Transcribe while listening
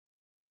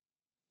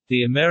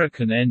The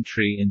American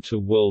entry into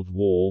World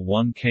War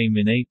I came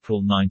in April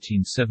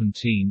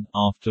 1917,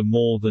 after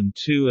more than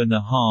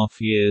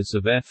 2.5 years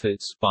of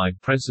efforts by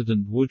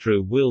President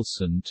Woodrow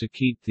Wilson to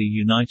keep the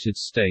United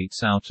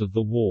States out of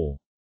the war.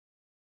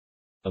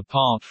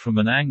 Apart from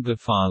an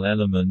Anglophile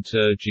element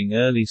urging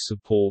early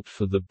support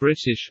for the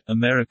British,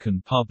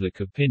 American public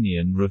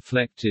opinion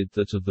reflected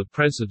that of the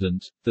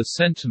President, the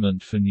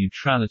sentiment for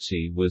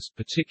neutrality was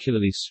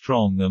particularly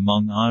strong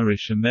among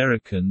Irish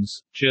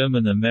Americans,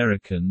 German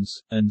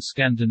Americans, and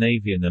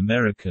Scandinavian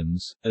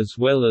Americans, as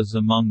well as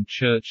among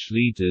church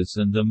leaders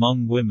and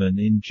among women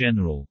in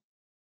general.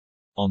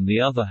 On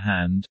the other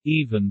hand,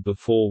 even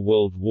before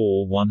World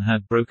War I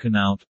had broken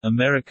out,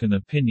 American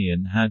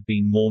opinion had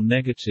been more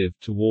negative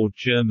toward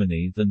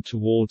Germany than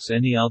towards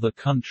any other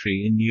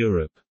country in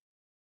Europe.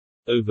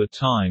 Over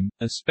time,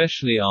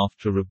 especially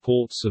after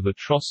reports of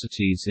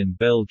atrocities in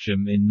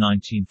Belgium in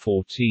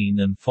 1914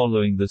 and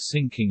following the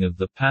sinking of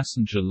the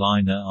passenger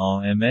liner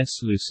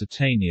RMS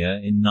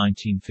Lusitania in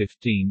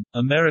 1915,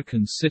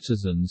 American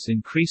citizens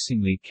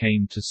increasingly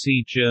came to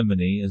see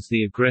Germany as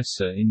the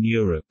aggressor in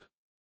Europe.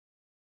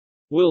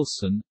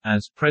 Wilson,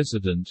 as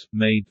president,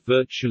 made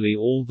virtually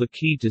all the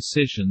key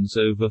decisions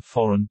over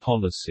foreign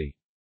policy.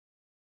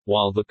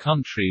 While the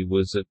country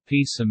was at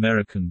peace,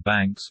 American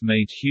banks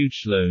made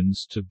huge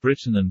loans to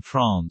Britain and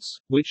France,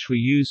 which were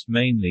used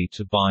mainly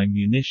to buy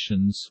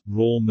munitions,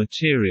 raw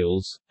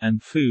materials,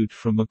 and food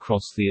from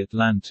across the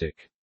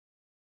Atlantic.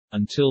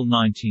 Until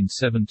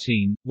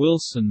 1917,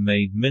 Wilson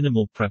made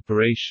minimal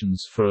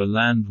preparations for a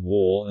land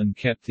war and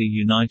kept the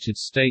United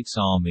States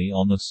Army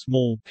on a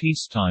small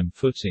peacetime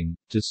footing,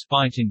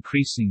 despite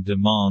increasing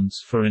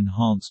demands for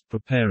enhanced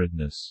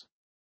preparedness.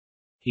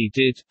 He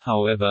did,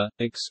 however,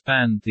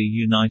 expand the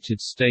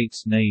United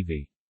States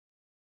Navy.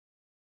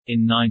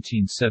 In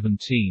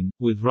 1917,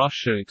 with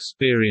Russia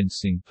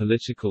experiencing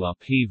political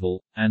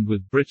upheaval, and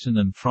with Britain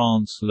and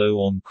France low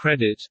on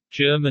credit,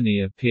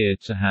 Germany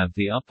appeared to have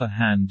the upper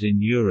hand in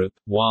Europe,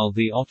 while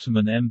the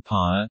Ottoman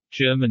Empire,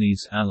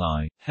 Germany's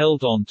ally,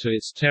 held on to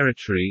its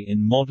territory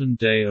in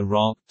modern-day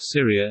Iraq,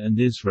 Syria and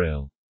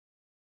Israel.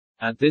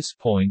 At this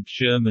point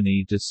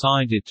Germany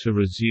decided to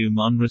resume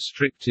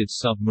unrestricted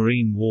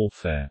submarine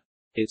warfare.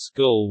 Its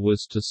goal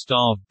was to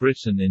starve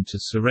Britain into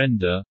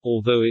surrender,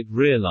 although it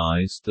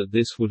realized that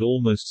this would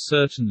almost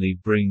certainly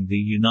bring the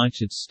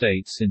United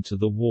States into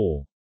the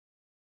war.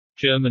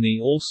 Germany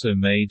also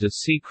made a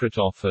secret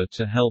offer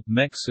to help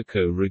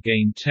Mexico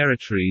regain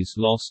territories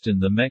lost in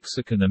the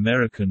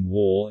Mexican-American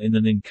War in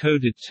an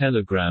encoded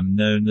telegram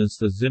known as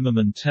the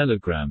Zimmermann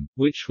telegram,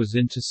 which was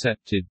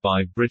intercepted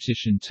by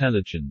British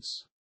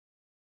intelligence.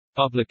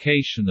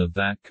 Publication of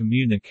that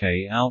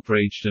communiqué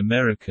outraged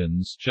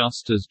Americans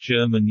just as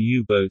German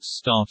U-boats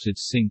started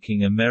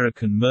sinking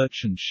American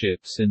merchant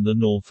ships in the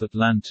North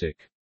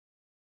Atlantic.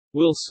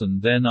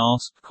 Wilson then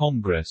asked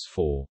Congress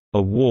for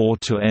a war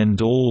to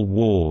end all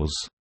wars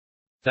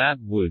that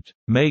would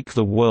make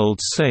the world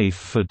safe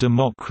for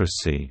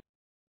democracy,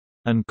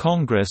 and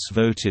Congress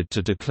voted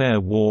to declare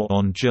war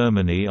on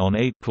Germany on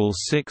April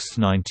 6,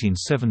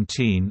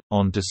 1917.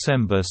 On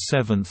December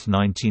 7,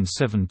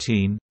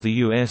 1917, the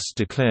U.S.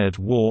 declared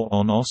war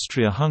on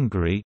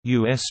Austria-Hungary.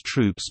 U.S.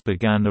 troops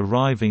began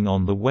arriving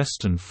on the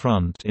Western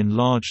Front in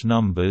large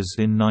numbers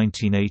in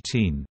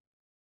 1918.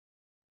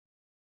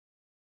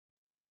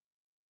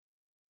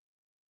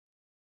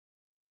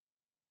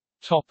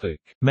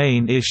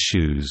 Main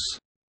issues.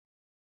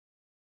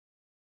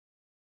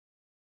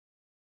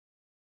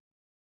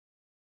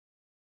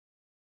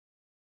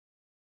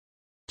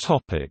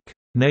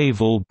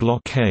 Naval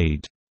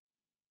blockade.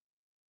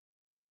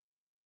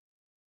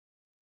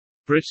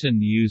 Britain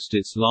used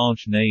its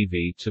large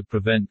navy to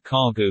prevent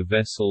cargo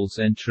vessels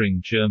entering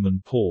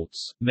German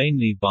ports,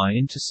 mainly by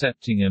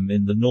intercepting them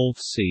in the North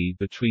Sea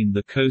between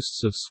the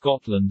coasts of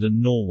Scotland and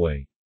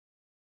Norway.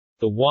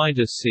 The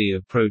wider sea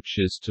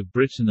approaches to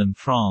Britain and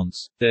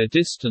France, their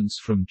distance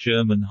from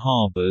German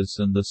harbours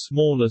and the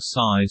smaller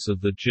size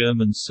of the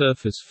German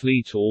surface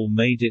fleet all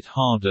made it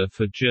harder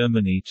for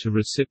Germany to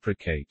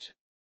reciprocate.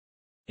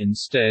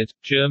 Instead,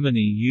 Germany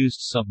used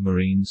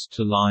submarines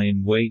to lie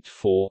in wait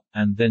for,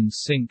 and then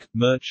sink,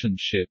 merchant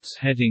ships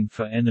heading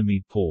for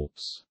enemy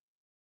ports.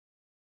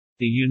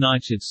 The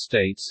United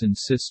States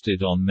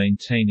insisted on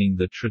maintaining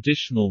the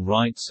traditional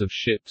rights of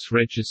ships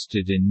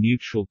registered in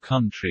neutral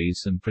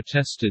countries and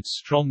protested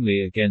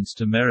strongly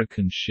against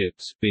American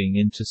ships being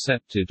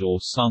intercepted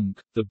or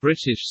sunk. The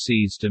British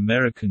seized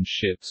American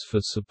ships for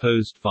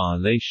supposed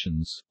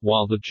violations,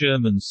 while the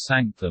Germans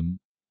sank them,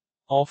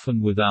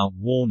 often without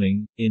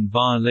warning, in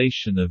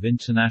violation of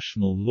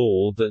international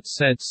law that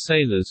said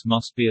sailors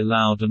must be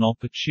allowed an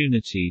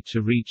opportunity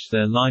to reach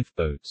their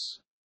lifeboats.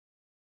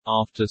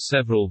 After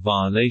several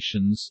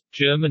violations,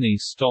 Germany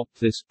stopped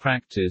this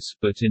practice,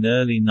 but in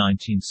early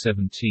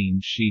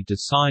 1917 she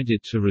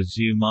decided to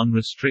resume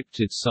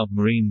unrestricted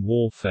submarine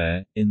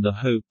warfare, in the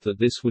hope that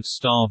this would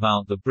starve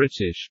out the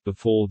British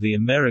before the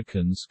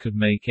Americans could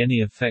make any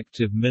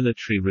effective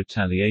military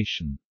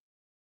retaliation.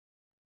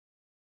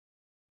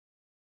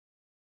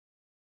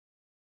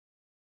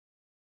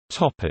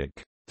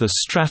 The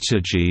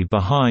strategy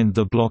behind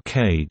the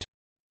blockade.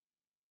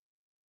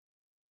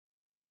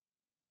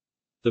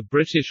 The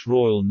British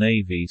Royal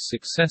Navy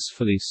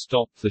successfully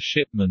stopped the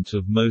shipment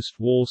of most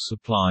war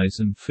supplies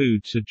and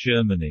food to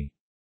Germany.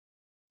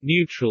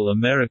 Neutral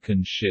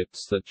American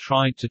ships that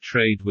tried to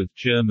trade with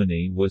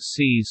Germany were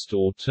seized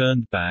or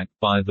turned back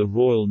by the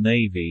Royal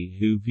Navy,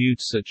 who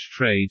viewed such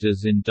trade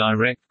as in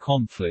direct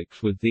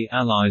conflict with the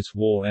Allies'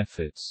 war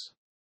efforts.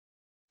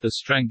 The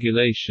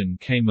strangulation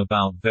came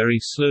about very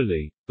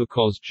slowly,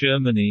 because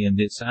Germany and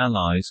its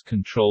allies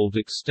controlled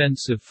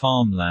extensive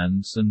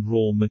farmlands and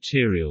raw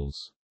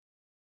materials.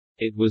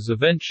 It was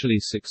eventually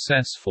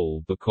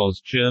successful because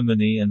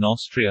Germany and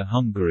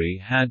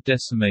Austria-Hungary had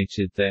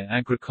decimated their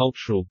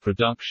agricultural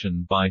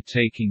production by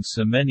taking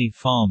so many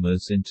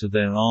farmers into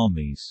their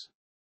armies.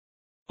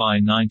 By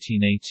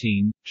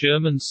 1918,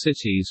 German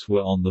cities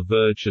were on the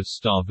verge of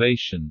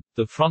starvation,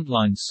 the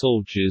frontline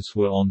soldiers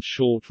were on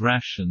short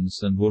rations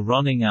and were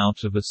running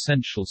out of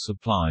essential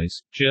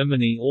supplies.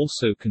 Germany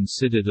also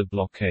considered a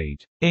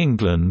blockade.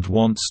 "England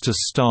wants to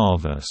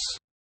starve us,"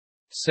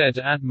 said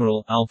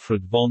Admiral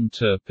Alfred von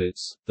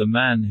Tirpitz, the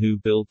man who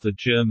built the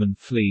German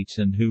fleet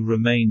and who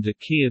remained a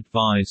key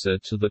advisor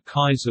to the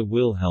Kaiser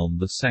Wilhelm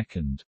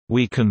II.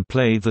 "We can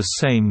play the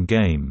same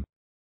game.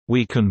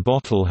 We can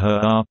bottle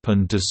her up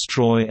and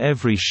destroy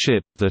every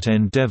ship that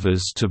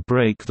endeavors to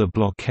break the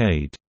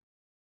blockade."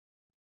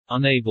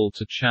 Unable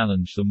to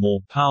challenge the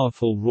more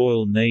powerful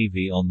Royal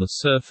Navy on the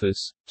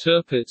surface,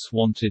 Tirpitz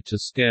wanted to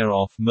scare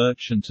off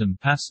merchant and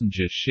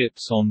passenger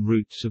ships en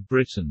route to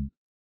Britain.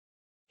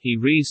 He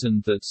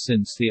reasoned that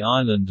since the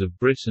island of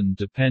Britain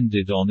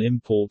depended on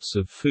imports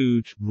of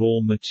food, raw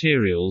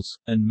materials,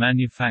 and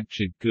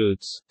manufactured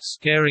goods,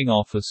 scaring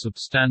off a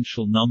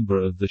substantial number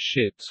of the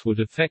ships would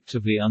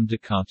effectively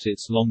undercut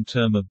its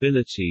long-term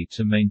ability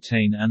to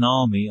maintain an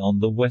army on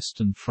the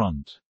Western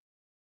Front.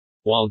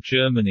 While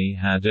Germany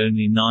had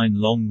only 9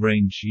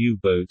 long-range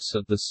U-boats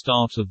at the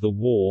start of the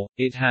war,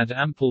 it had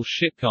ample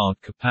shipyard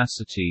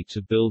capacity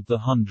to build the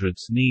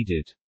hundreds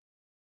needed.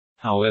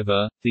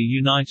 However, the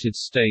United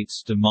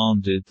States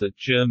demanded that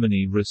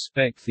Germany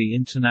respect the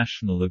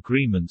international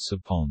agreements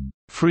upon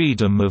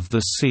freedom of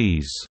the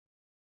seas,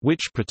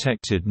 which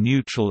protected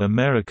neutral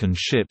American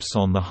ships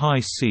on the high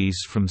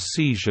seas from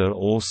seizure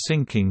or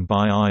sinking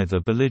by either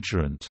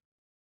belligerent.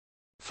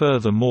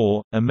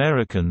 Furthermore,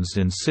 Americans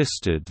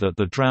insisted that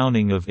the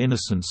drowning of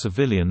innocent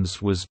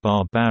civilians was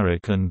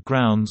barbaric and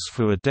grounds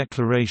for a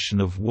declaration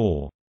of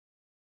war.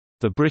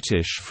 The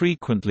British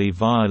frequently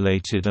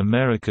violated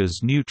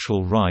America's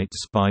neutral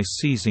rights by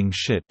seizing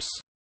ships.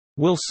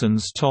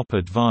 Wilson's top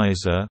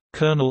advisor,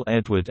 Colonel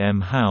Edward M.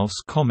 House,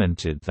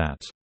 commented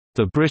that,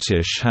 "The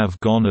British have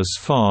gone as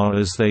far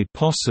as they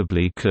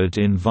possibly could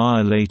in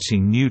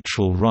violating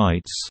neutral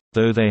rights,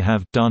 though they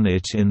have done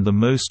it in the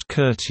most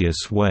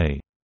courteous way."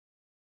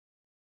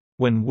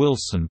 When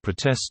Wilson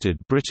protested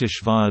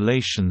British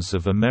violations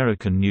of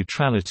American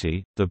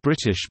neutrality, the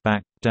British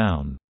backed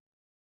down.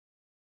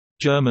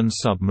 German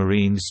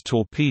submarines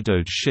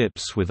torpedoed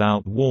ships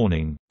without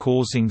warning,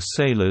 causing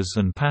sailors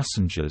and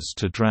passengers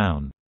to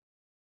drown.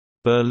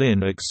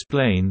 Berlin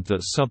explained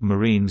that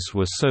submarines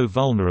were so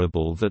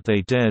vulnerable that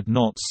they dared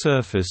not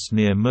surface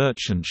near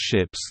merchant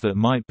ships that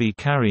might be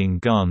carrying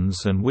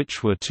guns and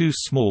which were too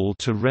small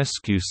to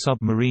rescue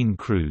submarine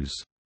crews.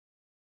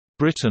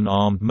 Britain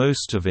armed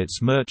most of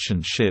its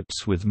merchant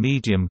ships with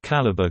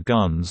medium-caliber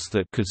guns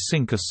that could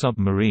sink a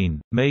submarine,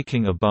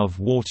 making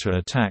above-water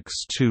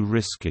attacks too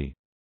risky.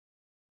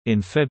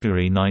 In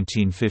February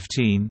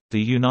 1915, the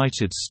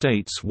United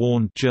States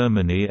warned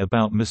Germany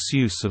about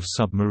misuse of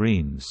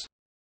submarines.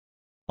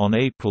 On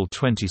April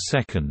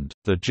 22,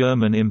 the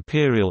German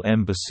Imperial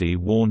Embassy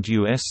warned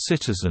U.S.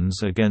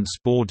 citizens against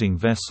boarding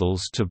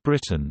vessels to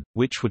Britain,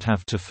 which would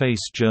have to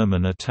face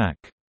German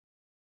attack.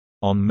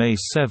 On May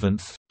 7,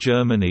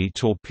 Germany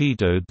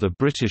torpedoed the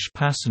British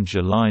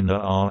passenger liner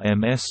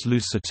RMS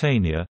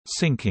Lusitania,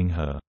 sinking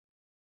her.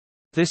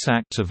 This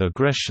act of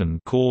aggression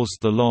caused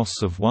the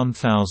loss of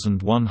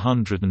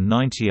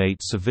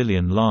 1,198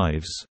 civilian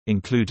lives,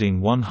 including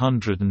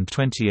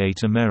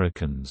 128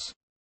 Americans.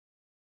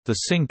 The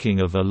sinking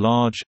of a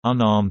large,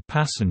 unarmed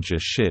passenger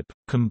ship,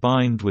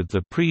 combined with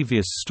the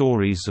previous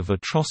stories of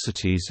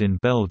atrocities in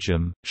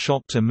Belgium,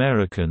 shocked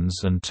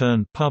Americans and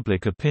turned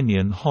public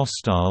opinion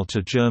hostile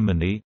to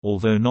Germany,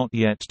 although not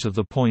yet to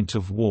the point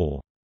of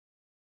war.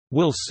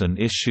 Wilson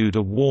issued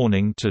a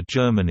warning to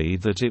Germany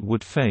that it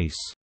would face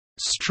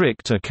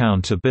strict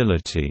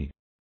accountability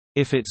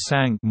if it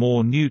sank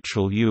more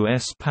neutral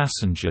U.S.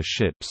 passenger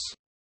ships.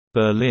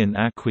 Berlin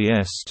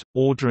acquiesced,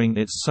 ordering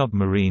its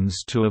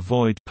submarines to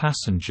avoid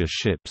passenger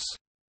ships.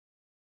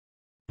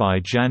 By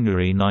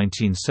January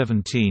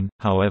 1917,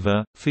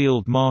 however,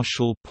 Field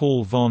Marshal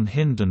Paul von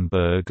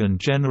Hindenburg and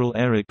General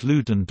Erich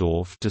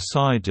Ludendorff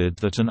decided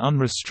that an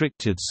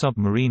unrestricted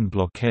submarine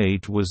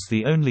blockade was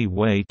the only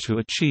way to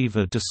achieve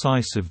a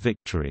decisive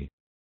victory.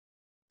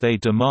 They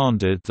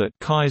demanded that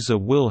Kaiser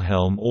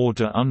Wilhelm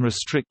order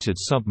unrestricted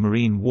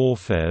submarine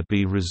warfare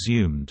be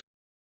resumed.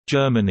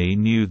 Germany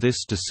knew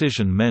this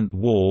decision meant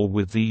war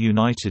with the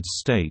United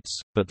States,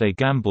 but they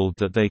gambled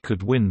that they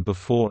could win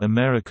before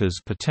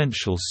America's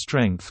potential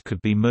strength could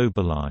be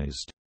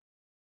mobilized.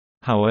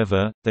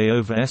 However, they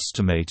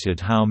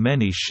overestimated how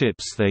many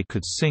ships they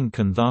could sink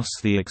and thus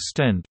the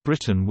extent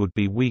Britain would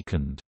be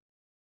weakened.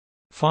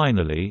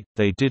 Finally,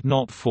 they did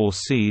not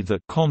foresee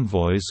that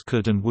convoys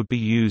could and would be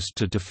used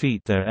to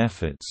defeat their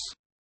efforts.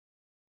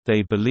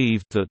 They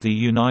believed that the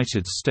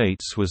United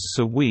States was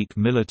so weak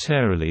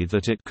militarily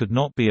that it could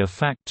not be a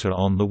factor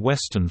on the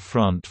Western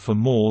Front for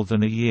more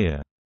than a year.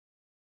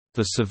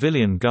 The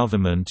civilian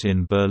government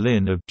in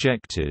Berlin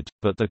objected,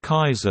 but the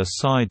Kaiser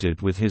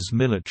sided with his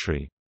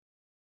military.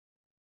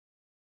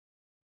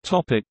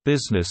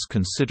 Business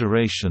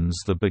considerations.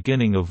 The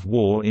beginning of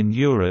war in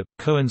Europe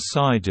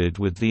coincided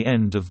with the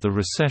end of the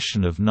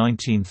recession of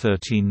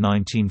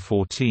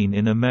 1913–1914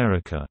 in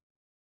America.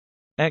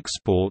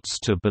 Exports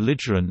to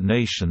belligerent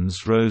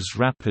nations rose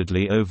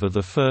rapidly over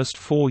the first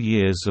 4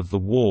 years of the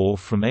war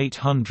from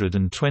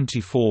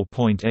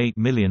 $824.8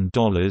 million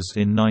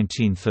in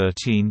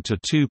 1913 to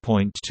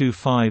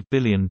 $2.25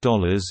 billion in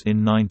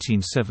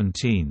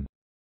 1917.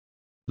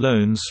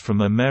 Loans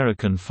from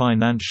American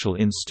financial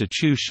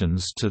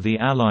institutions to the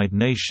Allied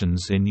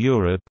nations in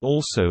Europe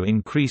also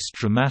increased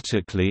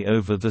dramatically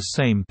over the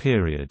same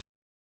period.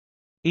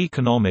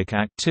 Economic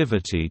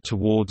activity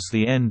towards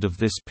the end of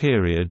this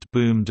period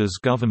boomed as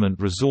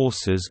government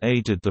resources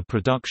aided the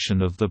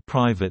production of the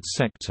private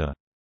sector.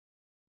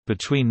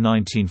 Between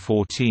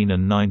 1914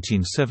 and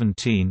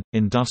 1917,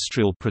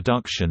 industrial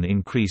production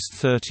increased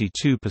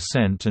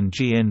 32% and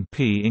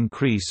GNP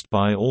increased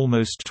by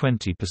almost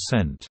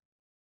 20%.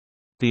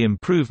 The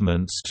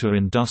improvements to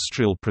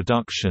industrial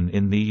production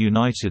in the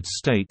United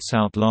States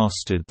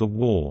outlasted the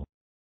war.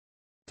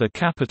 The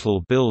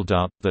capital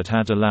buildup that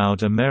had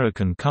allowed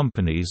American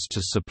companies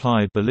to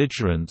supply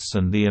belligerents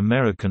and the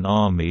American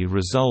Army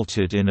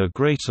resulted in a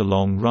greater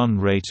long-run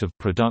rate of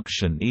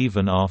production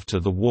even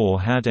after the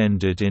war had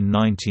ended in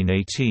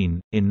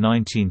 1918. In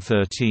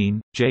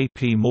 1913,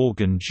 J.P.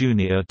 Morgan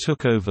Jr.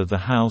 took over the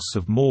House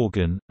of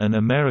Morgan, an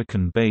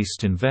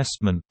American-based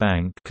investment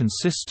bank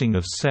consisting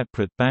of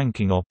separate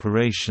banking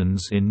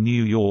operations in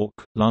New York,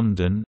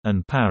 London,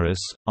 and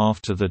Paris,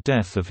 after the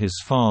death of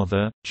his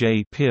father,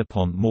 J.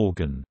 Pierpont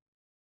Morgan.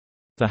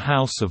 The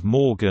House of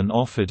Morgan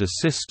offered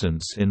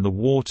assistance in the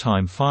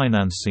wartime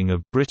financing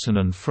of Britain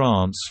and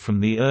France from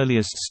the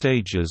earliest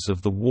stages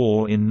of the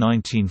war in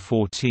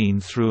 1914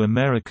 through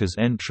America's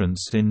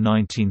entrance in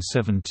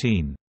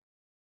 1917.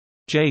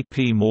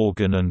 J.P.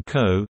 Morgan &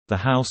 Co., the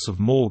House of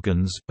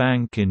Morgan's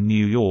bank in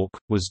New York,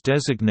 was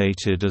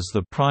designated as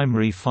the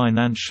primary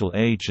financial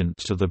agent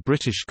to the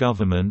British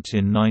government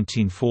in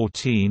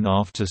 1914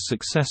 after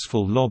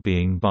successful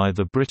lobbying by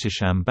the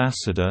British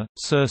ambassador,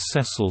 Sir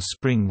Cecil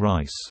Spring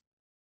Rice.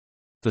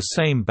 The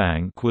same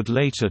bank would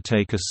later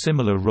take a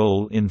similar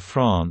role in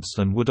France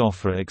and would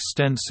offer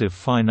extensive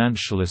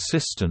financial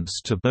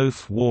assistance to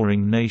both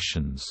warring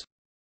nations.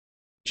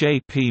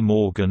 J.P.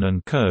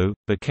 Morgan & Co.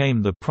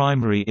 became the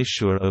primary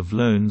issuer of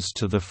loans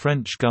to the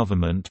French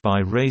government by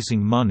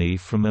raising money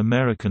from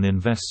American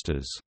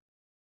investors.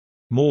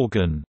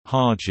 Morgan,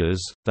 Harges,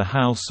 the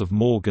House of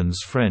Morgan's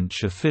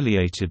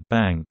French-affiliated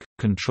bank,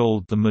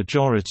 controlled the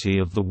majority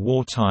of the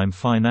wartime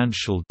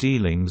financial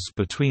dealings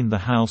between the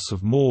House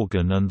of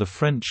Morgan and the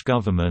French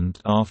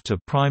government after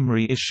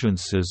primary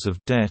issuances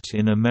of debt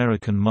in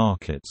American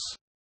markets.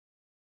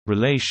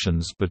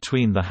 Relations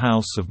between the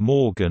House of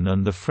Morgan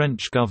and the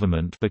French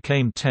government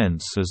became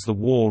tense as the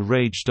war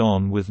raged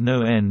on with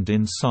no end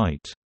in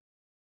sight.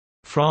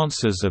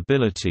 France's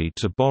ability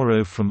to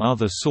borrow from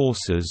other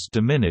sources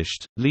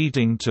diminished,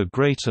 leading to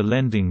greater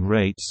lending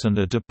rates and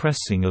a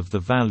depressing of the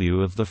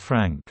value of the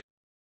franc.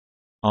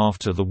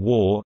 After the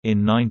war,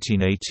 in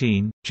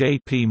 1918,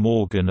 J.P.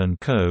 Morgan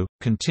 & Co.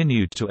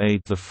 continued to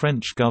aid the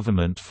French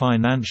government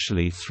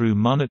financially through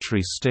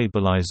monetary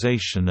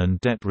stabilization and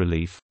debt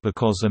relief.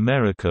 Because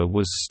America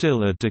was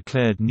still a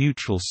declared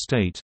neutral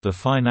state, the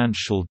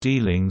financial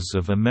dealings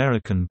of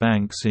American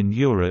banks in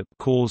Europe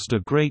caused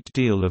a great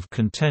deal of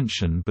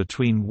contention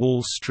between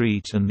Wall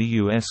Street and the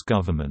U.S.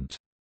 government.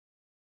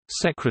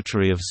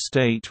 Secretary of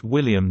State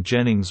William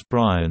Jennings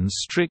Bryan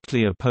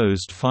strictly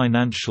opposed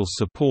financial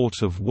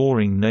support of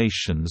warring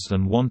nations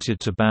and wanted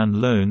to ban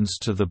loans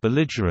to the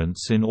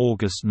belligerents in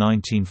August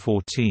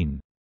 1914.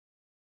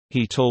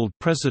 He told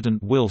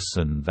President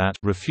Wilson that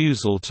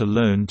refusal to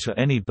loan to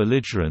any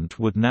belligerent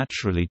would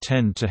naturally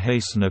tend to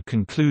hasten a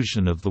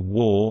conclusion of the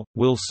war.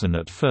 Wilson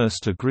at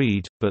first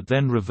agreed, but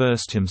then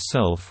reversed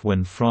himself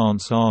when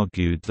France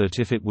argued that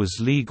if it was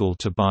legal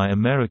to buy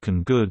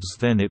American goods,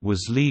 then it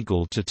was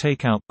legal to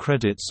take out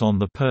credits on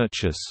the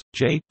purchase.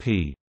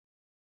 J.P.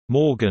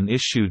 Morgan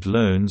issued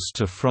loans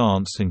to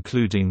France,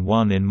 including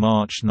one in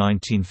March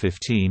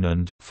 1915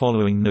 and,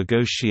 following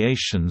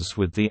negotiations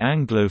with the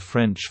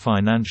Anglo-French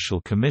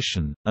Financial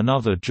Commission,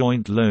 another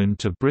joint loan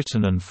to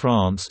Britain and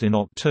France in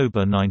October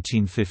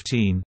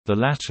 1915, the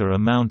latter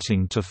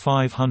amounting to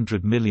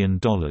 $500 million.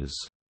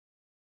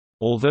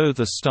 Although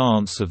the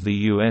stance of the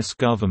U.S.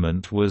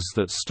 government was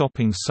that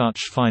stopping such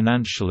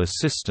financial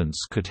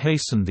assistance could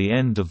hasten the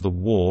end of the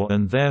war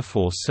and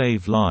therefore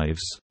save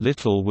lives,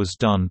 little was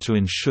done to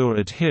ensure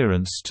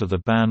adherence to the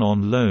ban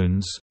on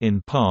loans,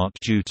 in part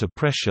due to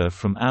pressure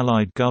from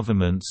Allied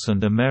governments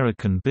and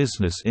American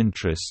business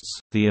interests.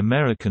 The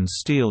American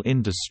steel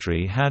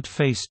industry had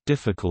faced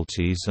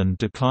difficulties and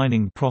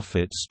declining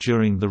profits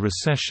during the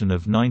recession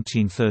of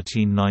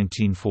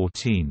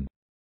 1913–1914.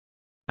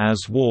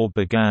 As war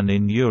began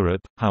in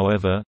Europe,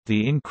 however,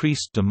 the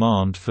increased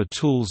demand for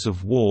tools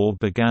of war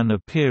began a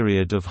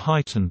period of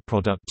heightened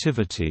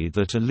productivity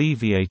that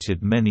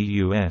alleviated many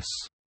U.S.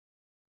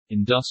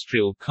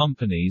 industrial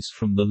companies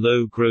from the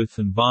low-growth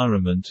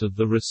environment of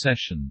the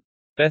recession.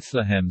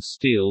 Bethlehem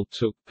Steel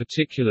took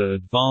particular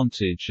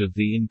advantage of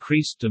the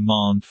increased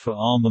demand for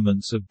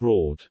armaments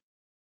abroad.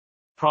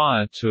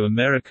 Prior to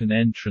American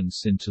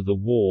entrance into the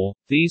war,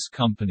 these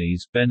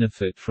companies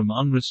benefit from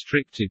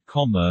unrestricted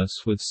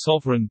commerce with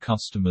sovereign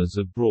customers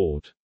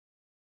abroad.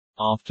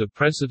 After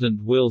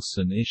President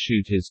Wilson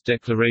issued his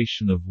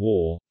declaration of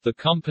war, the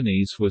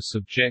companies were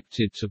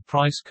subjected to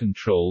price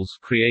controls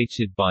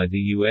created by the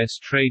U.S.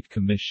 Trade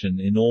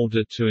Commission in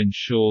order to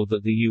ensure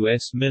that the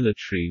U.S.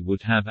 military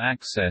would have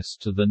access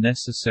to the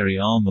necessary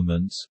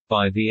armaments.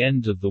 By the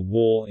end of the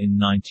war in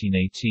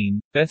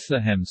 1918,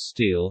 Bethlehem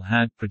Steel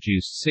had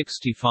produced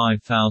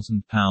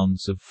 65,000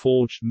 pounds of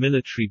forged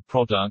military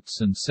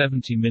products and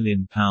 70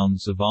 million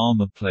pounds of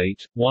armor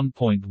plate,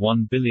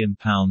 1.1 billion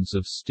pounds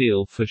of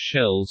steel for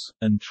shells,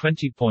 and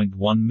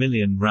 20.1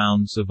 million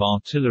rounds of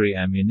artillery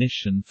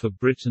ammunition for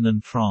Britain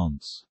and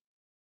France.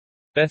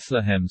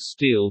 Bethlehem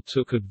Steel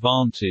took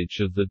advantage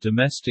of the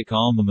domestic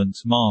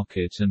armaments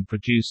market and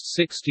produced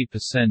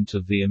 60%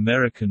 of the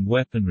American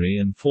weaponry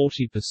and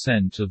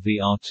 40% of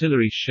the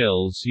artillery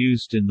shells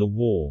used in the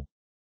war.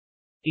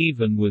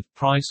 Even with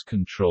price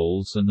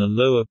controls and a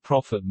lower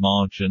profit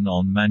margin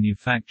on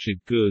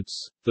manufactured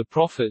goods, the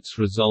profits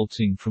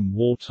resulting from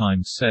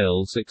wartime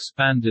sales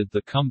expanded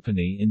the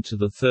company into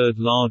the third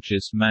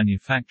largest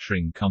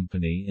manufacturing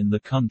company in the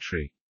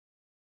country.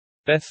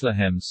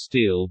 Bethlehem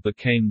Steel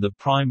became the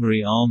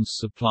primary arms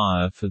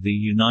supplier for the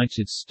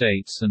United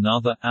States and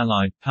other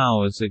Allied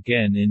powers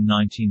again in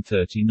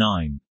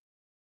 1939.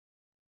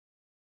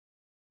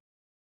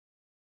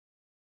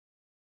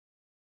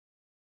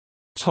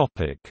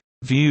 Topic: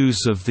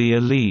 Views of the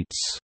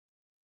elites.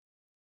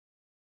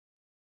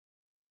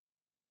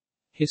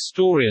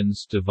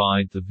 Historians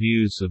divide the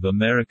views of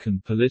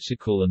American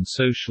political and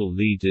social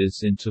leaders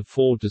into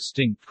four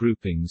distinct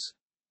groupings.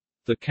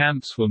 The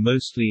camps were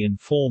mostly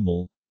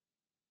informal.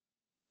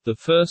 The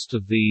first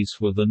of these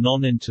were the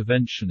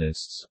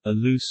non-interventionists, a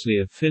loosely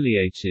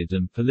affiliated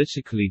and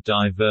politically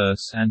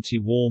diverse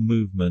anti-war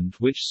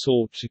movement which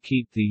sought to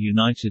keep the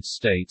United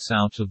States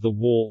out of the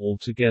war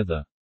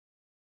altogether.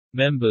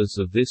 Members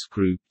of this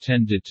group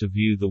tended to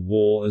view the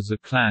war as a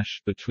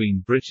clash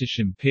between British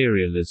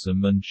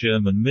imperialism and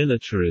German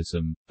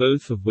militarism,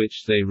 both of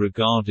which they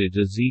regarded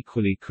as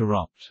equally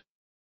corrupt.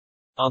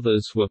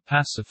 Others were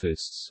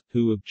pacifists,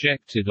 who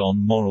objected on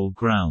moral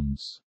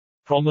grounds.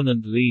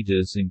 Prominent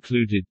leaders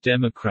included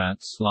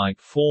Democrats like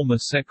former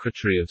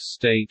Secretary of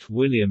State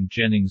William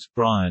Jennings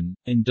Bryan,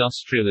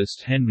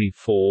 industrialist Henry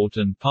Ford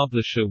and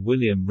publisher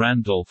William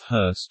Randolph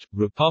Hearst,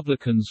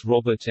 Republicans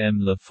Robert M.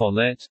 La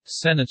Follette,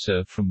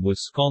 Senator from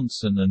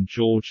Wisconsin, and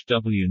George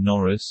W.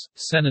 Norris,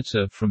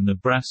 Senator from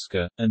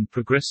Nebraska, and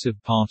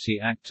Progressive Party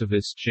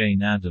activist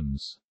Jane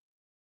Addams.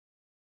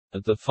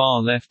 At the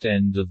far left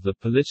end of the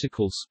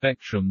political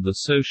spectrum, the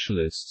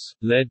Socialists,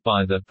 led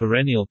by their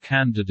perennial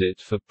candidate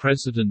for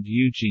President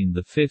Eugene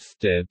V.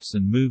 Debs,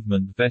 and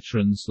movement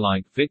veterans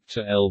like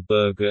Victor L.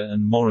 Berger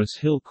and Morris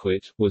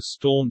Hillquit, were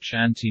staunch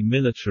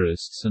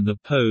anti-militarists and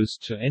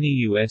opposed to any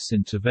U.S.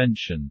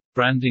 intervention,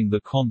 branding the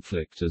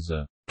conflict as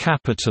a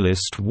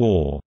capitalist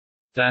war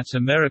that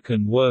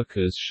American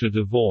workers should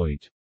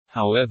avoid.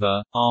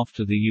 However,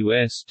 after the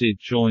U.S. did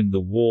join the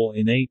war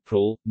in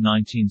April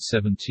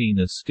 1917,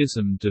 a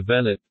schism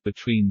developed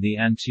between the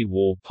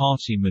anti-war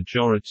party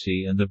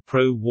majority and a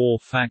pro-war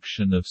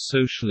faction of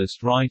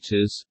socialist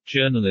writers,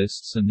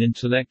 journalists and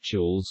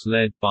intellectuals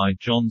led by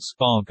John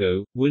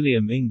Spargo,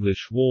 William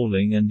English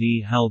Walling and E.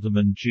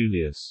 Haldeman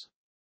Julius.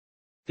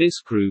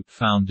 This group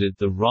founded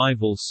the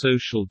rival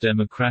Social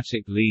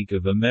Democratic League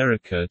of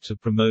America to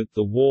promote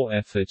the war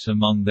effort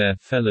among their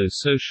fellow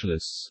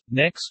socialists.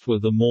 Next were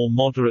the more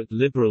moderate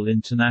liberal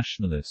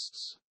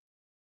internationalists.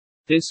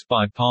 This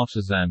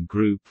bipartisan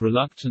group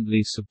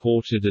reluctantly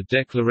supported a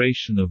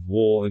declaration of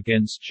war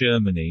against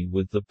Germany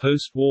with the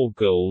post-war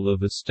goal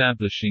of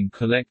establishing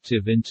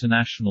collective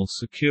international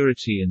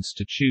security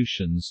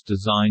institutions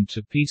designed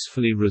to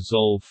peacefully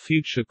resolve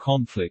future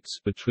conflicts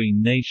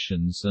between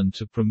nations and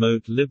to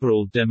promote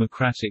liberal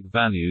democratic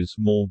values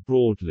more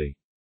broadly.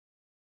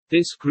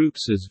 This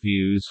group's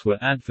views were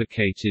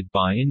advocated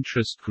by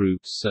interest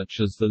groups such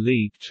as the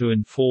League to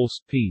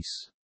Enforce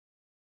Peace.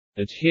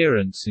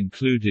 Adherents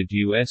included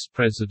U.S.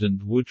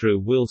 President Woodrow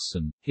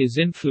Wilson, his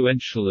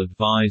influential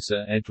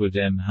advisor Edward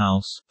M.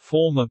 House,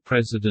 former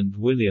President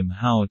William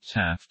Howard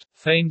Taft,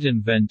 famed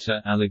inventor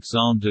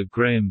Alexander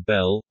Graham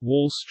Bell,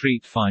 Wall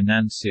Street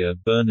financier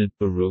Bernard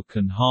Baruch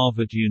and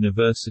Harvard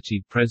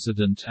University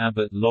President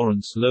Abbott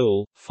Lawrence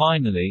Lowell.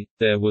 Finally,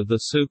 there were the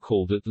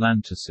so-called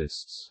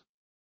Atlanticists.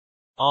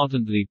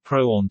 Ardently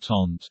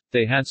pro-Entente,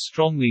 they had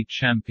strongly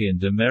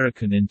championed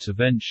American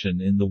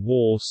intervention in the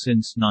war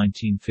since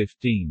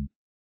 1915.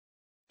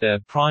 Their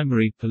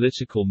primary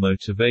political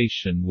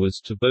motivation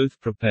was to both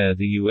prepare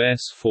the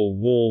U.S. for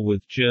war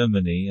with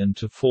Germany and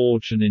to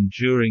forge an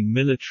enduring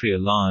military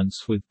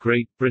alliance with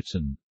Great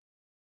Britain.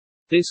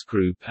 This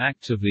group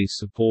actively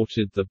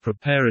supported the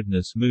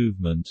Preparedness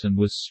movement and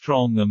was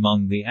strong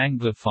among the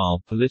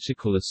Anglophile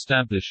political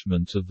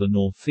establishment of the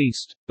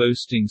Northeast,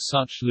 boasting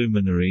such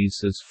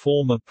luminaries as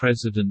former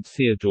President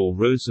Theodore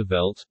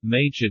Roosevelt,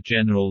 Major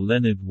General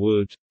Leonard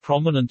Wood,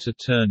 prominent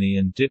attorney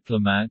and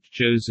diplomat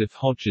Joseph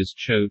Hodges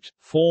Choate,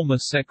 former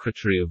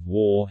Secretary of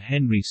War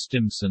Henry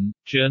Stimson,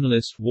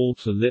 journalist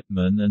Walter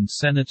Lippmann and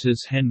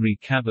Senators Henry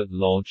Cabot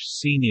Lodge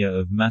Sr.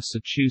 of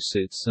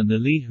Massachusetts and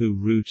Elihu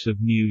Root of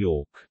New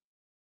York.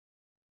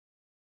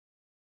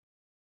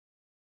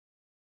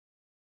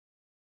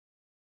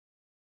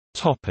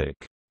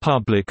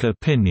 Public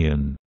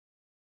opinion.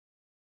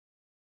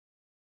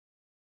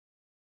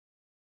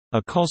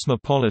 A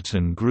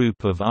cosmopolitan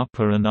group of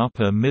upper and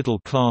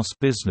upper-middle-class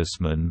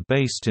businessmen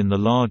based in the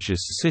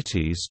largest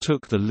cities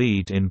took the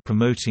lead in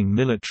promoting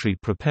military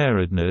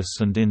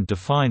preparedness and in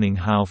defining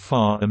how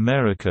far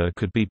America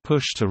could be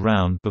pushed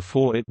around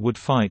before it would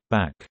fight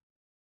back.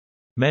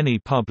 Many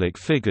public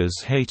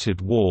figures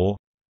hated war.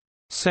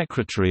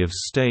 Secretary of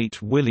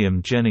State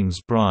William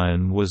Jennings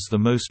Bryan was the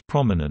most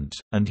prominent,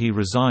 and he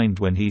resigned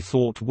when he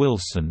thought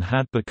Wilson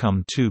had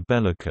become too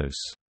bellicose.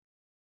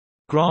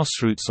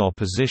 Grassroots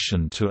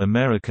opposition to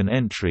American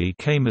entry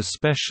came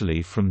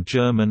especially from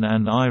German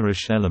and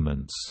Irish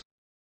elements.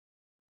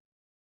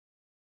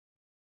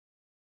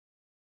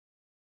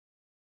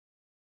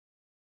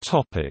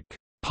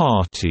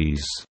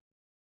 Parties.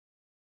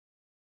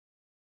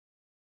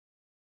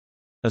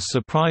 A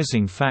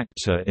surprising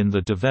factor in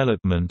the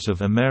development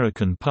of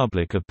American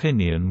public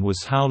opinion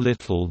was how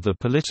little the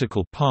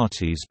political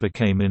parties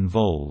became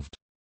involved.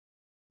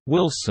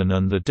 Wilson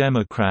and the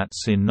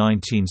Democrats in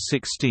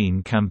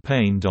 1916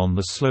 campaigned on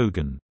the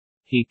slogan,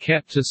 "He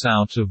kept us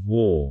out of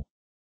war,"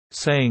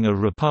 saying a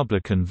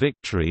Republican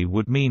victory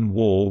would mean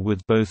war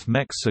with both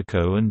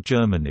Mexico and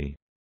Germany.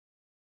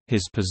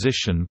 His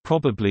position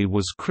probably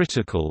was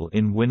critical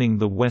in winning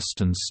the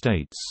Western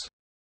states.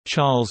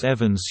 Charles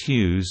Evans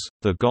Hughes,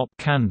 the GOP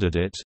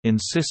candidate,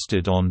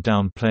 insisted on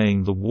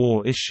downplaying the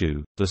war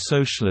issue. The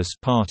Socialist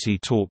Party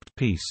talked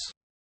peace.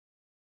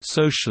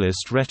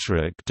 Socialist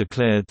rhetoric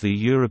declared the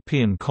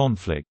European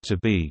conflict to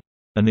be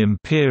an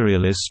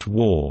imperialist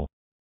war.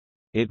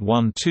 It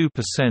won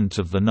 2%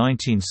 of the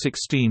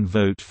 1916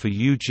 vote for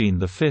Eugene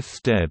V.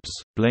 Debs,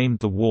 blamed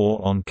the war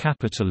on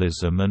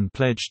capitalism and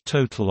pledged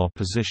total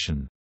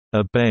opposition.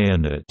 A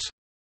bayonet,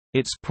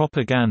 its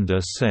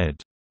propaganda said,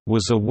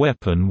 was a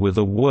weapon with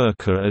a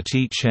worker at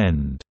each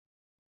end.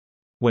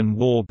 When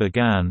war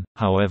began,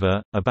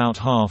 however, about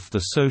half the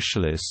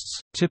socialists,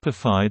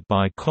 typified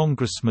by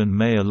Congressman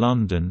Mayor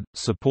London,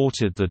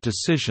 supported the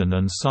decision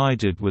and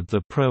sided with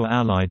the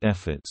pro-Allied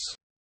efforts.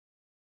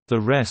 The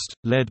rest,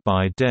 led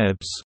by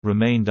Debs,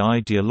 remained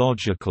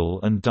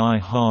ideological and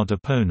die-hard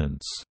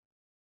opponents.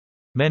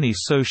 Many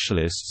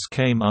socialists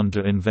came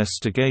under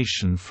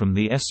investigation from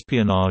the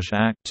Espionage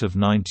Act of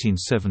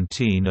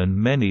 1917 and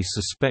many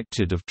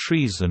suspected of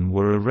treason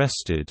were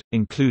arrested,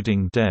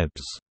 including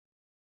Debs.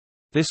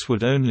 This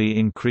would only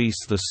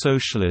increase the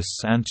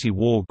socialists'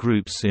 anti-war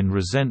groups in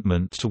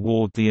resentment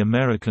toward the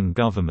American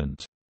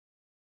government.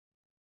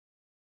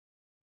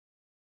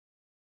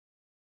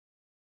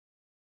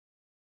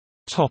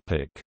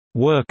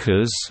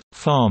 Workers,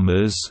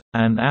 farmers,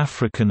 and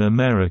African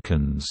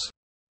Americans.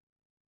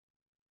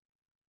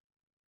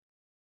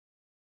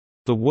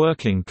 The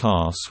working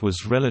class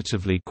was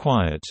relatively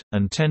quiet,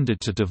 and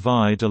tended to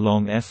divide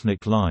along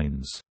ethnic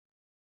lines.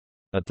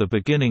 At the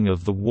beginning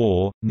of the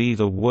war,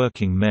 neither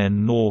working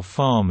men nor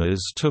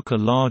farmers took a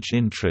large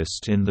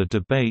interest in the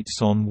debates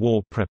on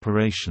war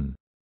preparation.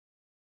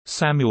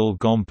 Samuel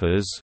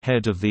Gompers,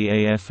 head of the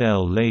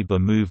AFL labor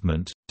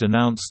movement,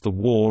 denounced the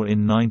war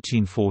in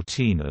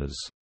 1914 as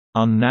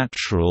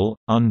unnatural,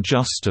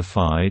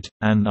 unjustified,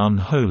 and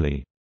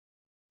unholy.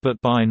 But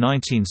by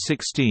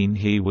 1916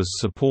 he was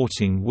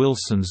supporting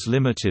Wilson's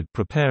limited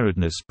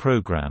preparedness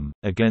program,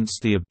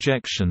 against the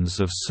objections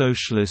of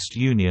socialist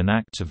union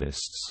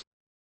activists.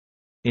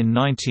 In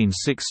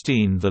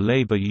 1916 the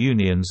labor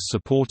unions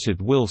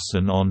supported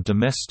Wilson on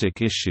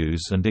domestic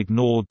issues and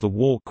ignored the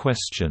war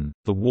question.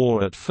 The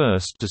war at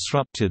first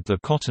disrupted the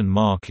cotton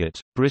market,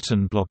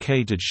 Britain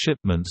blockaded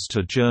shipments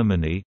to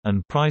Germany,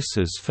 and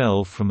prices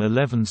fell from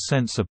 11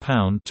 cents a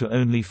pound to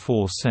only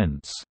 4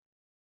 cents.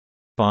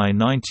 By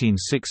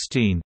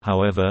 1916,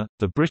 however,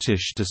 the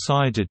British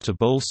decided to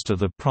bolster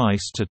the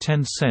price to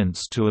 10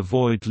 cents to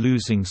avoid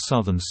losing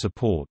Southern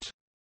support.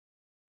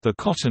 The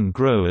cotton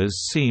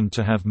growers seemed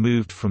to have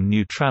moved from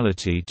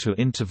neutrality to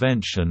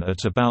intervention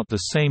at about the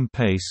same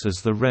pace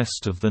as the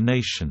rest of the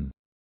nation.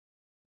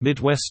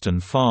 Midwestern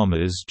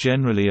farmers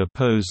generally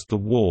opposed the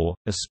war,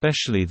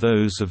 especially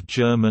those of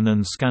German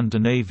and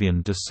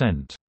Scandinavian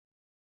descent.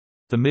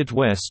 The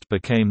Midwest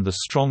became the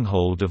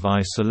stronghold of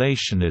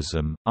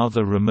isolationism.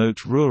 Other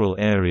remote rural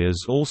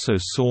areas also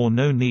saw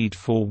no need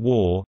for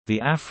war.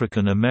 The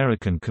African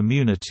American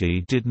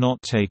community did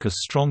not take a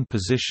strong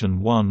position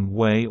one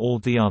way or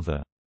the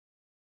other.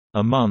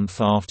 A month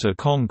after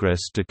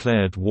Congress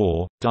declared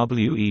war,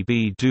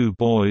 W.E.B. Du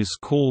Bois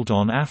called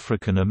on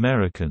African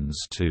Americans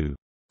to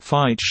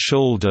fight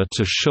shoulder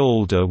to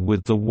shoulder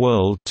with the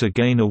world to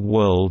gain a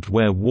world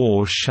where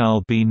war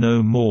shall be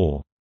no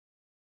more.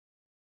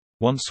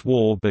 Once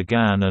war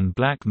began and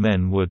black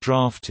men were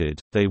drafted,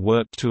 they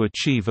worked to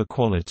achieve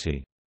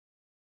equality.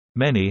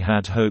 Many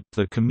had hoped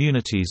the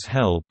community's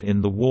help in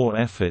the war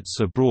efforts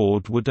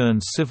abroad would earn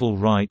civil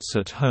rights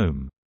at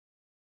home.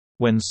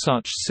 When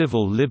such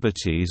civil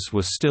liberties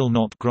were still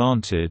not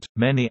granted,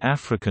 many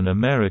African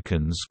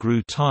Americans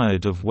grew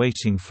tired of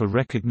waiting for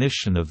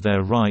recognition of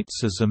their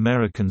rights as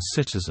American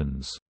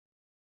citizens.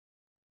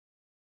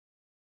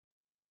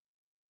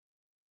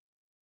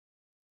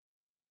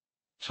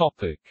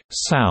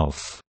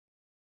 South.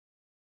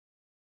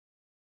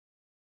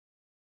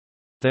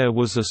 There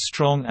was a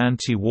strong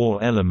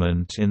anti-war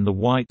element in the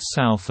white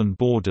South and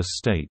border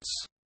states.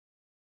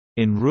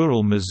 In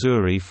rural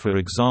Missouri, for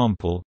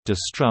example,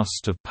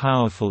 distrust of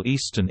powerful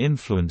Eastern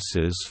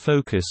influences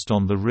focused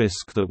on the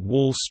risk that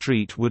Wall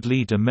Street would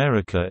lead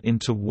America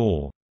into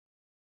war.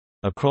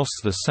 Across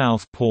the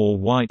South, poor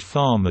white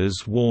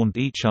farmers warned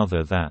each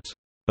other that,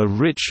 "A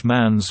rich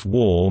man's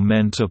war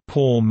meant a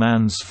poor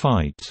man's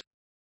fight,"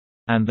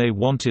 and they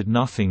wanted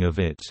nothing of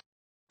it.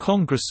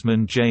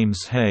 Congressman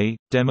James Hay,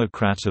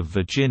 Democrat of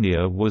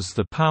Virginia, was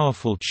the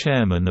powerful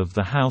chairman of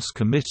the House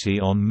Committee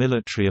on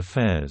Military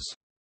Affairs.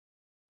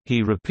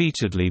 He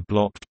repeatedly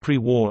blocked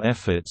pre-war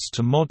efforts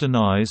to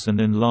modernize and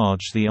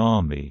enlarge the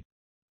Army.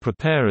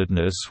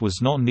 Preparedness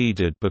was not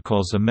needed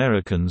because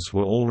Americans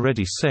were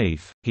already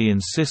safe, he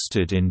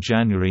insisted in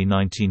January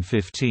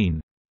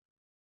 1915.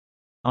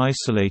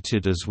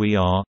 Isolated as we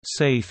are,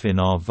 safe in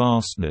our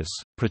vastness,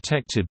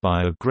 protected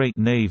by a great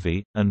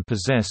navy, and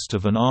possessed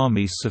of an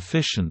army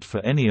sufficient for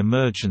any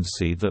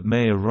emergency that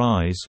may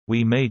arise,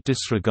 we may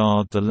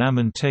disregard the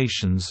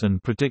lamentations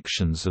and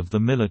predictions of the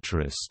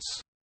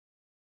militarists.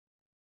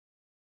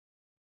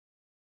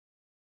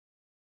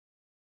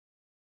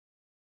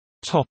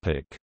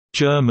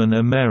 German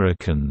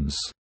Americans.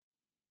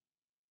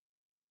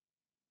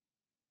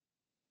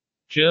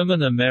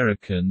 German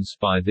Americans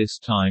by this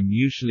time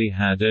usually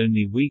had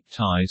only weak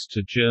ties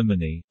to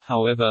Germany,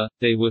 however,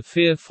 they were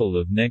fearful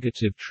of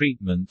negative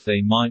treatment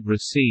they might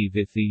receive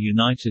if the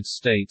United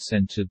States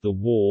entered the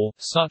war.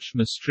 Such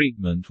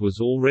mistreatment was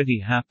already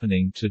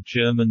happening to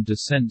German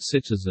descent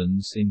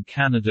citizens in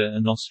Canada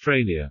and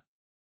Australia.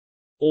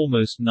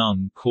 Almost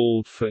none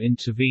called for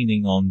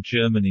intervening on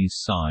Germany's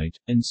side,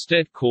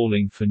 instead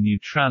calling for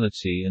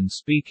neutrality and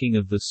speaking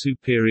of the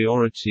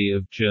superiority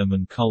of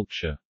German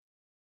culture.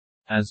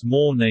 As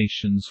more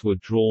nations were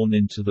drawn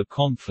into the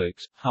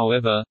conflict,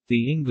 however,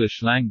 the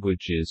English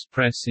languages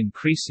press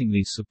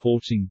increasingly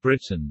supporting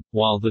Britain,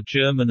 while the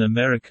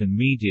German-American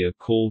media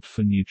called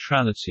for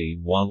neutrality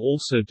while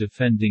also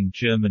defending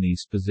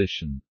Germany's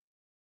position.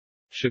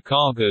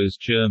 Chicago's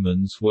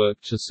Germans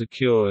worked to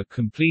secure a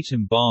complete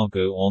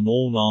embargo on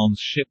all arms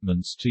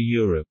shipments to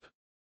Europe.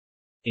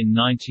 In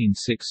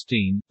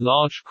 1916,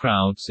 large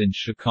crowds in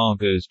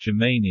Chicago's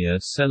Germania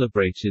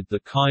celebrated the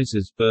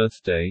Kaiser's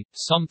birthday,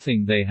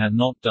 something they had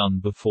not done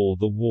before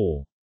the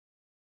war.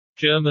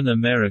 German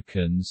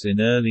Americans in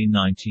early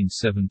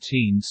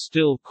 1917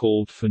 still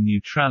called for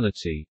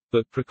neutrality,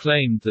 but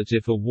proclaimed that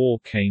if a war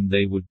came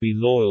they would be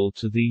loyal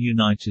to the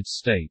United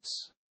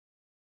States.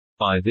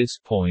 By this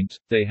point,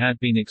 they had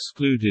been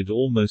excluded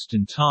almost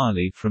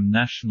entirely from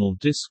national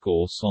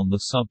discourse on the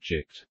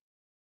subject.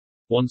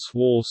 Once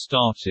war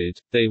started,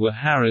 they were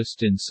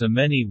harassed in so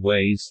many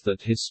ways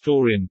that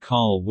historian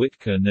Carl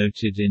Whitker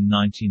noted in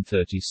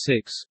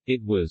 1936,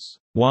 it was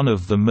one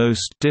of the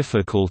most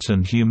difficult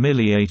and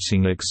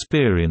humiliating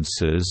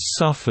experiences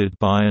suffered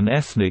by an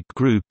ethnic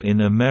group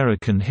in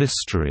American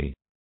history.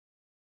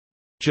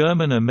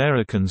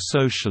 German-American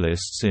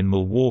socialists in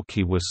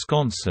Milwaukee,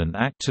 Wisconsin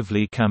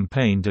actively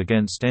campaigned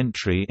against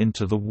entry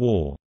into the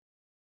war.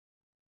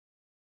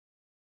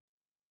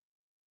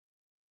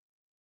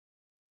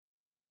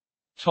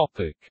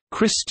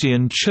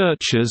 Christian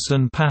churches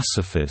and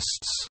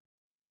pacifists.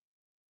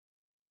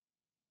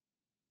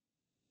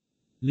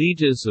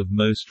 Leaders of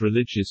most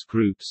religious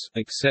groups,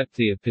 except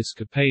the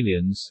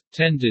Episcopalians,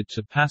 tended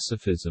to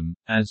pacifism,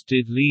 as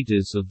did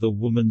leaders of the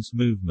women's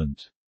movement.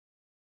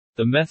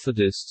 The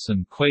Methodists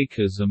and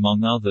Quakers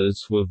among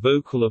others were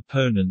vocal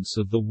opponents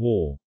of the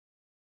war.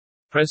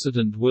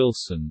 President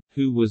Wilson,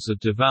 who was a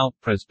devout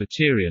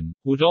Presbyterian,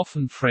 would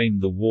often frame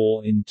the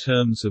war in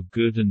terms of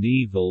good and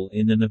evil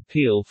in an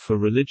appeal for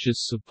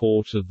religious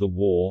support of the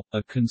war.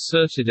 A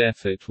concerted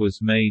effort was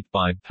made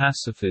by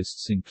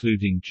pacifists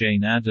including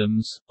Jane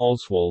Addams,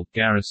 Oswald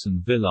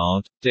Garrison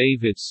Villard,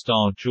 David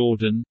Starr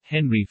Jordan,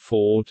 Henry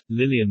Ford,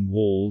 Lillian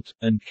Wald,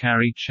 and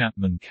Carrie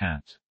Chapman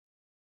Catt.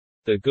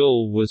 Their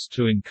goal was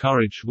to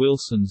encourage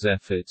Wilson's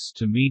efforts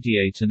to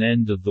mediate an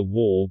end of the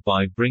war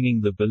by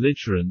bringing the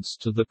belligerents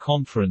to the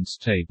conference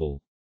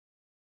table.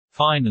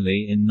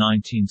 Finally, in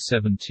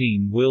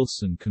 1917,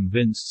 Wilson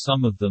convinced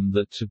some of them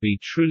that to be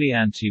truly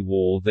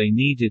anti-war they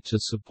needed to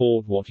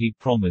support what he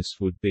promised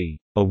would be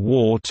a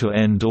war to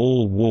end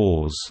all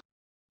wars.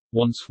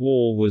 Once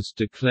war was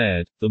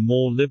declared, the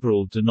more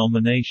liberal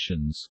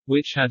denominations,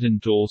 which had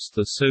endorsed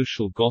the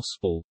social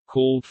gospel,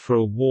 called for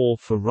a war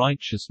for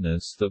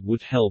righteousness that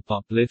would help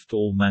uplift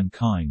all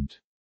mankind.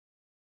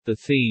 The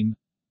theme,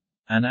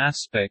 an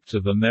aspect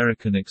of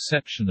American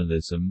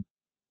exceptionalism,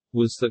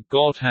 was that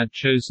God had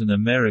chosen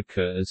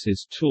America as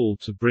his tool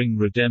to bring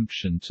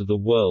redemption to the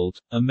world.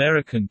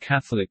 American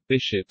Catholic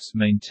bishops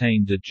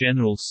maintained a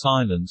general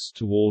silence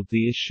toward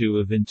the issue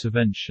of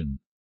intervention.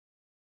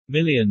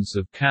 Millions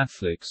of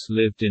Catholics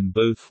lived in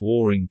both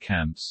warring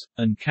camps,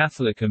 and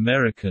Catholic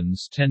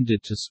Americans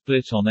tended to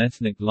split on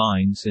ethnic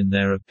lines in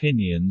their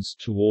opinions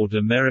toward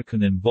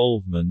American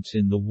involvement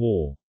in the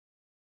war.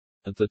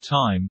 At the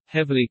time,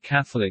 heavily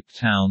Catholic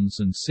towns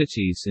and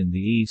cities in the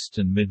East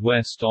and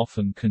Midwest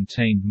often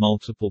contained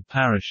multiple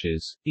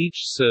parishes,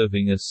 each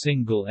serving a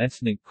single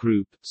ethnic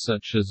group,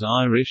 such as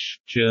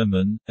Irish,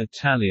 German,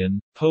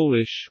 Italian,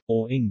 Polish,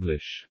 or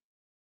English.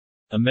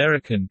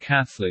 American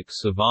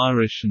Catholics of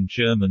Irish and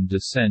German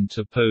descent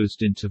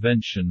opposed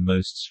intervention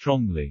most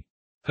strongly.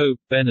 Pope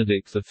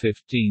Benedict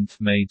XV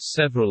made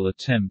several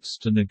attempts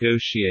to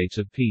negotiate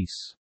a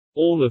peace.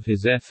 All of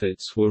his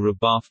efforts were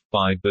rebuffed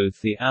by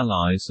both the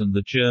Allies and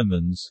the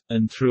Germans,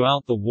 and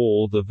throughout the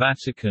war the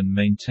Vatican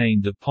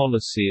maintained a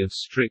policy of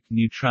strict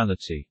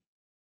neutrality.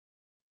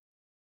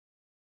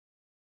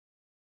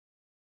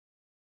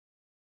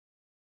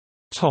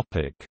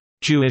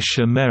 Jewish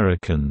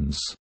Americans.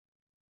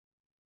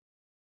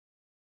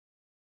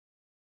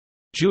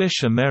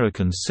 Jewish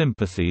American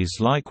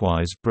sympathies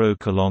likewise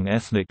broke along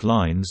ethnic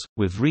lines,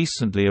 with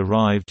recently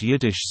arrived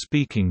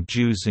Yiddish-speaking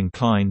Jews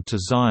inclined to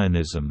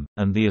Zionism,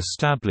 and the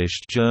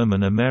established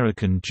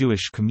German-American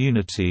Jewish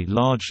community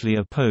largely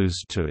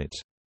opposed to it.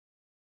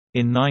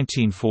 In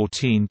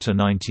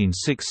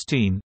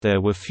 1914–1916,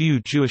 there were few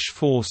Jewish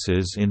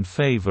forces in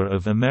favor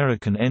of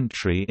American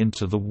entry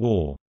into the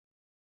war.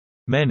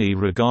 Many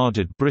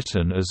regarded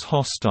Britain as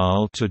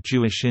hostile to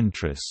Jewish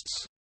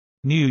interests.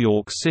 New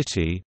York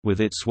City,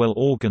 with its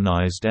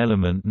well-organized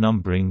element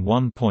numbering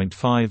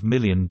 1.5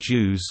 million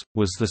Jews,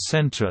 was the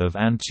center of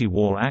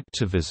anti-war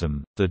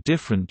activism. The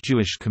different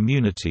Jewish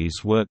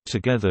communities worked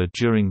together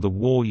during the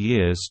war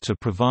years to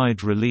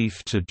provide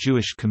relief to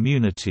Jewish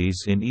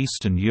communities in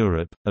Eastern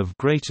Europe. Of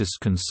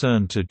greatest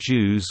concern to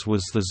Jews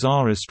was the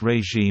Tsarist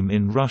regime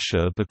in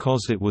Russia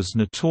because it was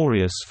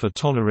notorious for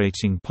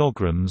tolerating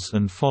pogroms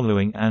and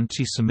following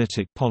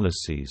anti-Semitic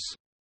policies.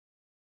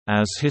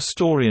 As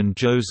historian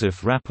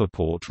Joseph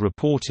Rappaport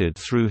reported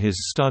through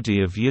his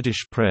study of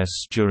Yiddish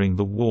press during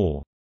the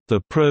war,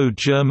 "The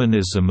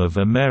pro-Germanism of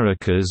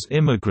America's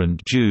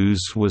immigrant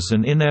Jews was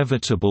an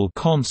inevitable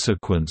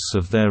consequence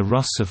of their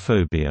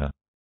Russophobia."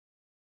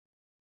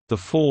 The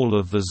fall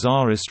of the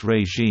Tsarist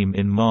regime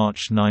in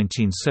March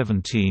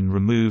 1917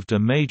 removed a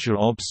major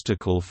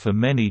obstacle for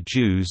many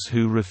Jews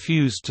who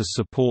refused to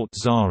support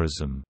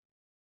Tsarism.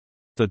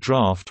 The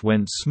draft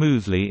went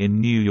smoothly in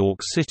New York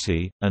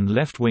City, and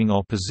left-wing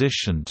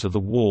opposition to the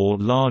war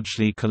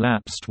largely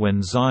collapsed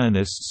when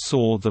Zionists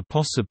saw the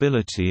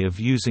possibility of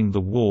using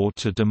the war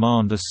to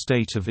demand a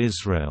state of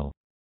Israel.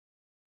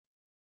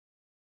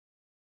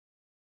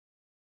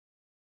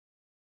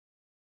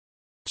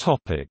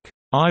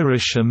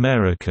 Irish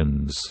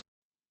Americans.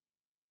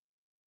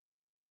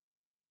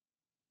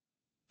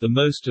 The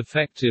most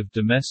effective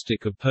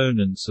domestic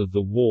opponents of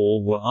the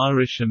war were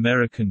Irish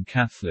American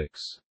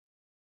Catholics.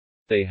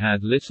 They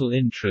had little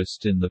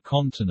interest in the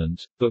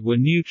continent, but were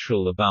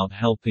neutral about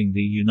helping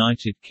the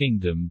United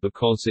Kingdom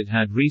because it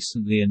had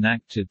recently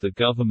enacted the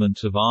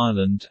Government of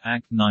Ireland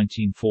Act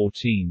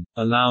 1914,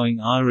 allowing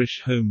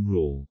Irish Home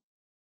Rule.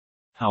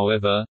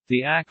 However,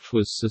 the act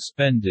was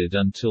suspended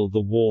until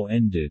the war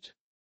ended.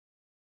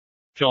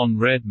 John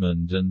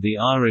Redmond and the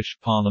Irish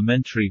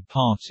Parliamentary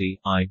Party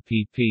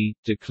 (IPP)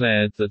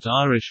 declared that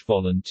Irish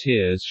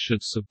volunteers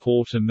should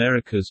support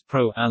America's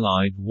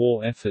pro-Allied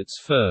war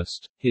efforts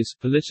first. His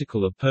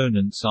political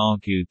opponents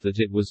argued that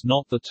it was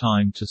not the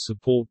time to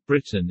support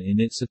Britain in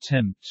its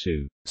attempt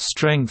to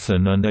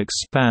strengthen and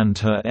expand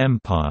her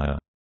empire.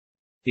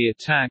 The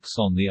attacks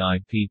on the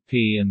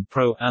IPP and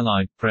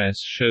pro-Allied press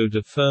showed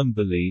a firm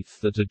belief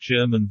that a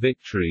German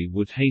victory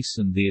would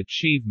hasten the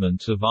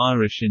achievement of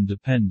Irish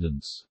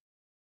independence.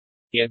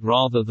 Yet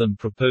rather than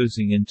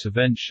proposing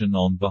intervention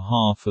on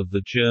behalf of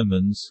the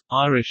Germans,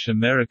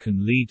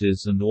 Irish-American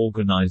leaders and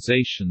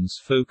organizations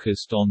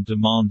focused on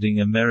demanding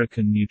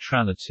American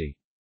neutrality.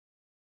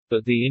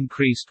 But the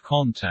increased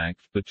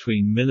contact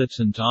between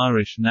militant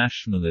Irish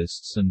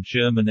nationalists and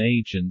German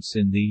agents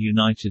in the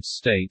United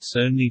States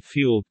only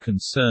fueled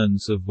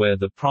concerns of where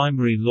the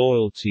primary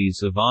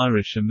loyalties of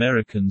Irish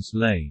Americans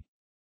lay.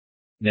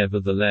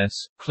 Nevertheless,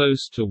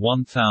 close to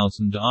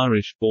 1,000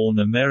 Irish-born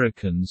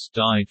Americans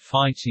died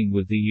fighting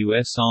with the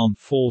U.S. Armed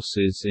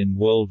Forces in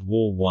World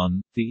War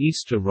I. The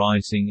Easter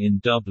Rising in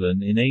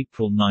Dublin in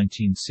April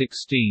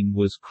 1916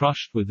 was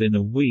crushed within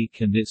a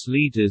week and its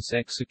leaders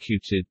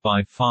executed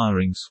by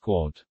firing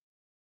squad.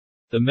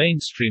 The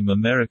mainstream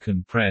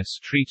American press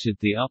treated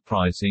the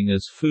uprising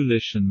as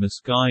foolish and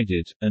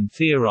misguided, and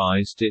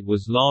theorized it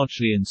was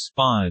largely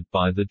inspired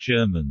by the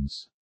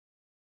Germans.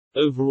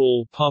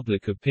 Overall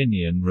public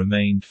opinion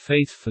remained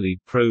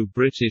faithfully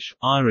pro-British.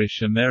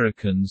 Irish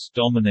Americans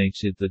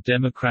dominated the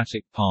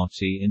Democratic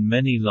Party in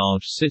many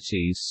large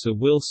cities, so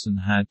Wilson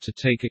had to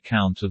take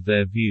account of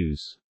their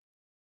views.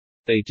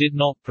 They did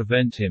not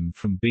prevent him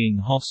from being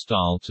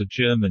hostile to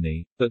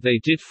Germany, but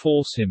they did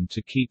force him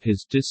to keep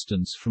his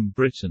distance from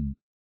Britain.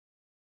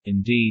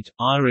 Indeed,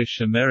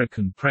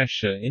 Irish-American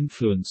pressure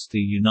influenced the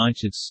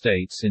United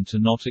States into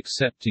not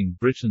accepting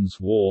Britain's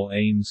war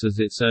aims as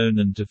its own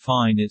and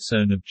define its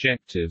own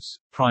objectives,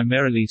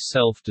 primarily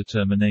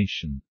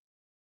self-determination.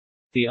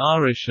 The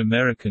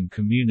Irish-American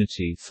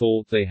community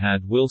thought they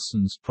had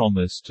Wilson's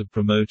promise to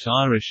promote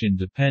Irish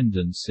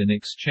independence in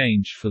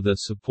exchange for their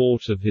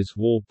support of his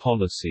war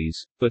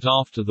policies, but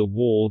after the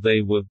war they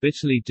were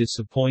bitterly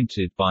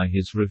disappointed by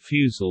his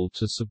refusal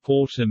to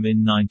support him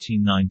in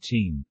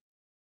 1919.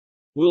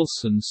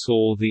 Wilson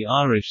saw the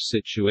Irish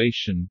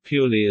situation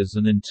purely as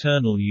an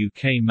internal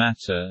UK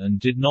matter and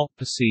did not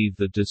perceive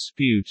the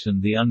dispute and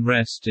the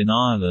unrest in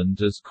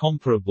Ireland as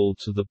comparable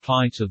to the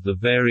plight of the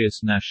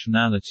various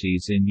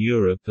nationalities in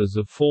Europe as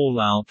a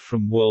fallout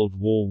from World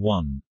War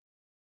I.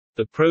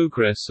 The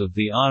progress of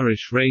the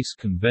Irish race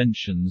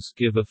conventions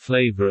give a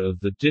flavour of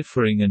the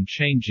differing and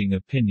changing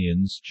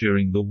opinions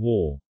during the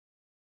war.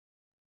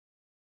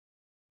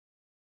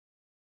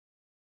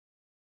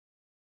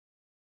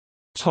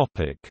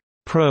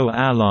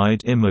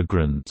 Pro-Allied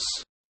immigrants.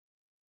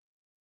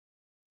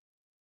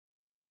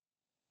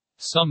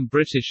 Some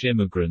British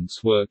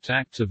immigrants worked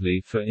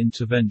actively for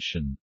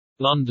intervention.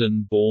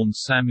 London-born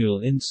Samuel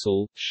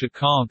Insull,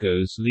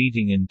 Chicago's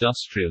leading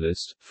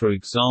industrialist, for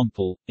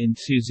example,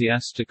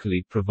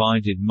 enthusiastically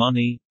provided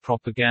money,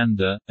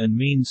 propaganda, and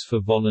means for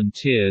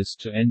volunteers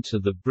to enter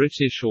the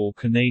British or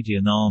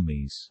Canadian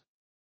armies.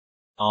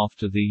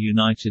 After the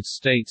United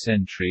States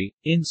entry,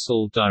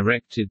 Insull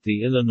directed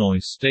the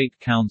Illinois State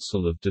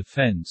Council of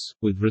Defense,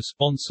 with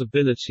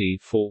responsibility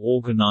for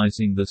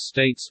organizing the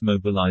state's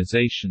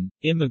mobilization.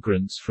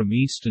 Immigrants from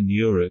Eastern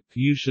Europe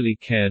usually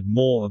cared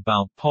more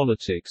about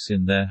politics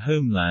in their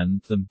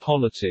homeland than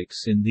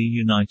politics in the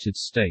United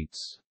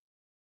States.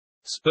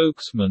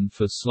 Spokesmen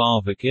for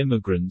Slavic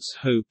immigrants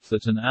hoped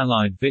that an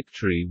Allied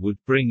victory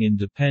would bring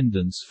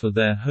independence for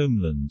their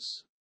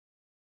homelands.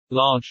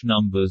 Large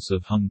numbers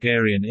of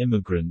Hungarian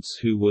immigrants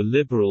who were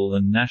liberal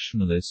and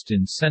nationalist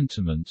in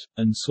sentiment,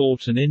 and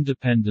sought an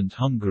independent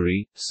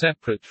Hungary,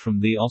 separate from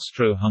the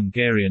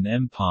Austro-Hungarian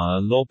Empire,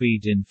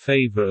 lobbied in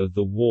favor of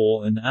the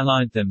war and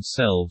allied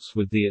themselves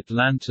with the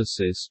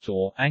Atlanticist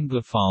or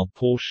Anglophile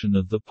portion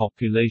of the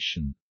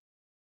population.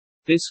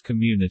 This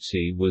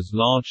community was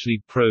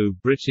largely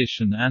pro-British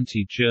and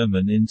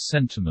anti-German in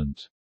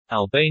sentiment.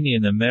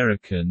 Albanian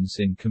Americans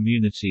in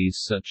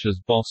communities such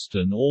as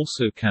Boston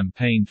also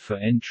campaigned for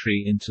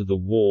entry into the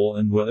war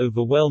and were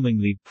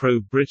overwhelmingly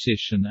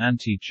pro-British and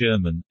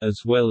anti-German,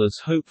 as well as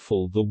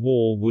hopeful the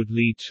war would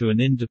lead to an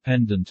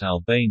independent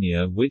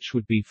Albania which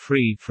would be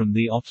free from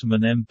the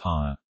Ottoman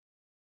Empire.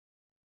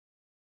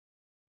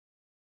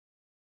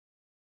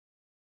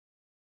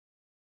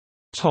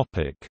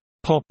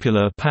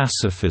 Popular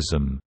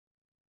pacifism.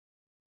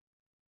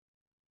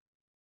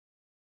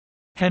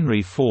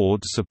 Henry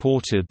Ford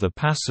supported the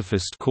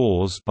pacifist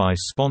cause by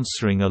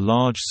sponsoring a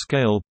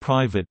large-scale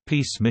private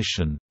peace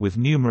mission, with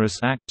numerous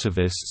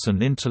activists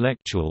and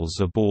intellectuals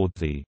aboard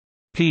the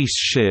peace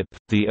ship,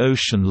 the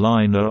ocean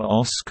liner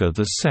Oscar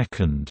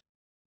II.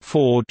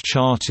 Ford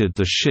chartered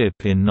the ship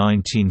in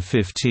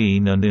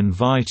 1915 and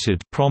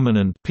invited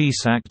prominent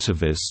peace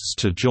activists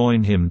to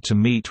join him to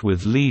meet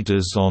with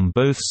leaders on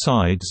both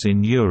sides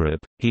in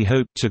Europe. He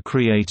hoped to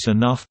create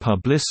enough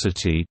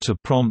publicity to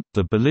prompt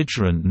the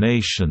belligerent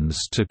nations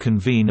to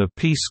convene a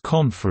peace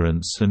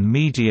conference and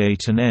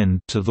mediate an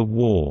end to the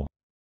war.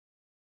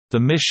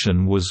 The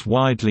mission was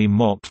widely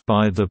mocked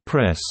by the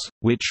press,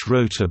 which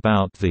wrote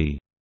about the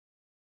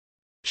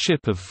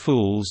Ship of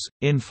Fools,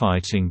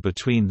 infighting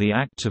between the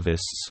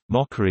activists,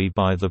 mockery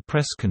by the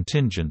press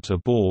contingent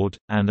aboard,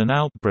 and an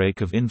outbreak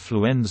of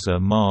influenza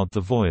marred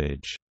the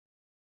voyage.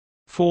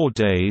 4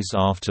 days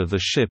after the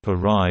ship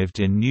arrived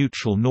in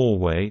neutral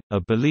Norway,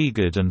 a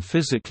beleaguered and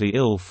physically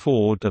ill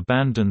Ford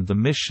abandoned the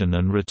mission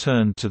and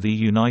returned to the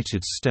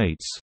United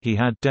States. He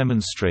had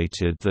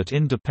demonstrated that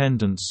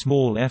independent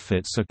small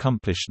efforts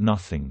accomplished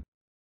nothing.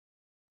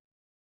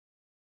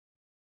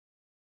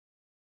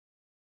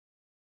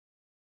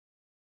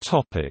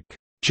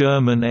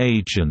 German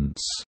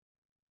agents.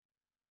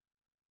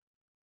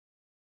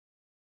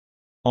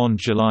 On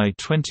July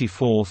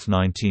 24,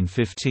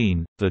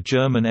 1915, the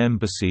German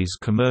embassy's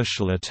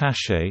commercial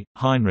attaché,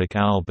 Heinrich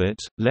Albert,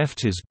 left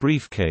his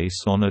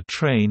briefcase on a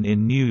train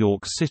in New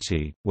York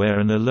City, where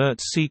an alert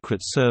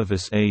Secret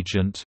Service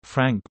agent,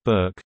 Frank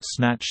Burke,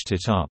 snatched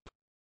it up.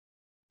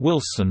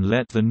 Wilson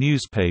let the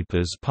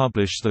newspapers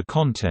publish the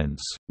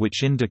contents,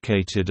 which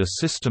indicated a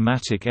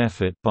systematic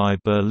effort by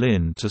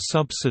Berlin to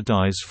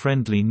subsidize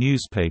friendly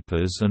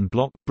newspapers and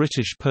block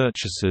British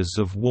purchases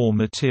of war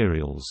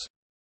materials.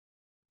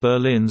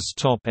 Berlin's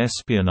top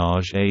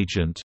espionage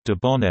agent,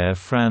 debonair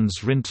Franz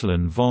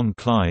Rintelen von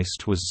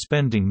Kleist, was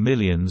spending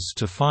millions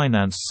to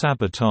finance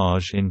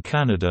sabotage in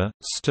Canada,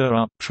 stir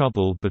up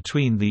trouble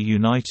between the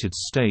United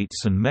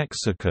States and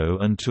Mexico,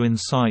 and to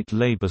incite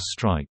labor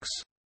strikes.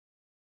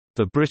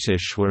 The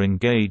British were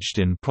engaged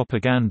in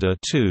propaganda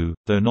too,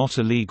 though not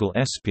illegal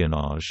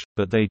espionage,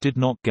 but they did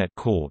not get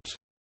caught.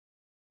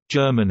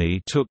 Germany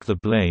took the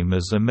blame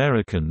as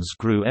Americans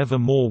grew ever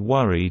more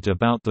worried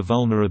about the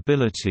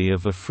vulnerability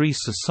of a free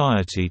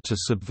society to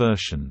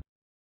subversion.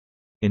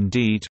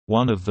 Indeed,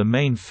 one of the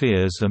main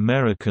fears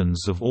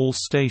Americans of all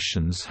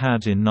stations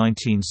had in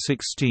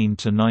 1916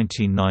 to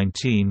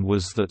 1919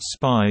 was that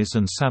spies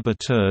and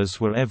saboteurs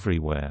were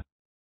everywhere.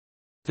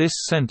 This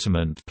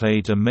sentiment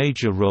played a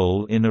major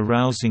role in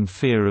arousing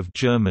fear of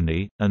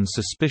Germany, and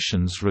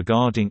suspicions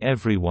regarding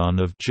everyone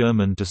of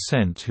German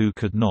descent who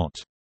could not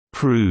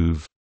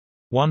prove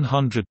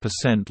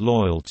 100%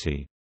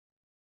 loyalty.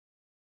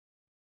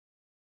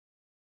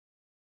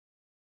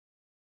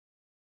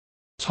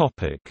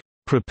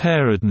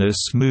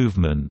 Preparedness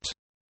movement.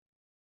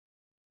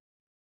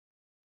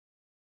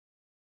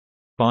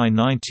 By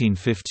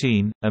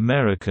 1915,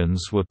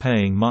 Americans were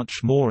paying much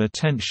more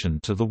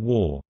attention to the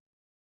war.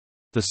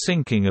 The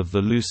sinking of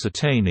the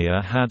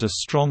Lusitania had a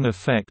strong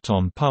effect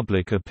on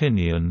public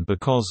opinion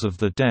because of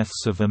the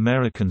deaths of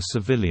American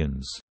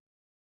civilians.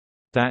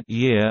 That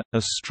year,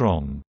 a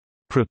strong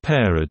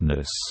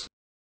preparedness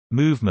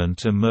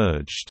movement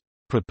emerged.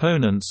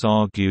 Proponents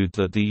argued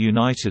that the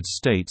United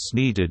States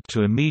needed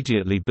to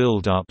immediately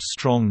build up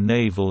strong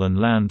naval and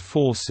land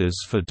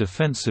forces for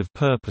defensive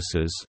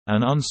purposes.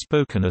 An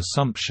unspoken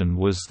assumption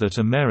was that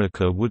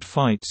America would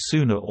fight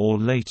sooner or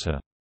later.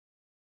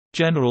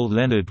 General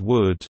Leonard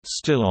Wood,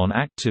 still on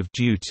active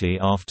duty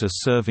after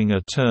serving a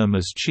term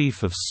as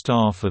Chief of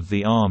Staff of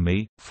the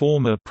Army,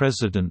 former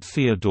President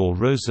Theodore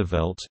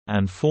Roosevelt,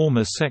 and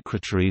former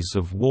Secretaries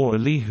of War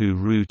Elihu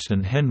Root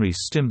and Henry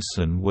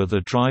Stimson were the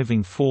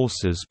driving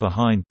forces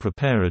behind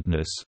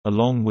preparedness,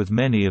 along with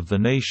many of the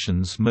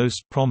nation's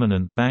most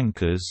prominent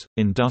bankers,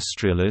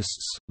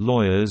 industrialists,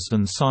 lawyers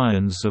and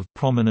scions of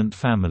prominent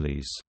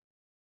families.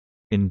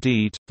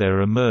 Indeed,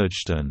 there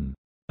emerged an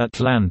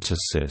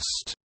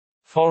Atlanticist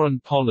foreign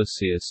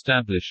policy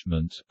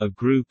establishment, a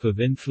group of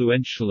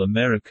influential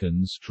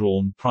Americans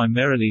drawn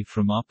primarily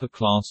from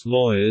upper-class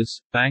lawyers,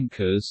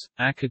 bankers,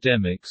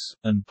 academics,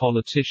 and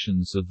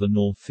politicians of the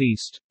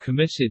Northeast,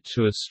 committed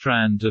to a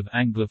strand of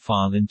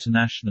Anglophile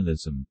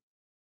internationalism.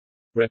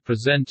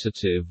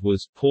 Representative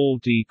was Paul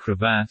D.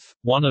 Cravath,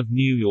 one of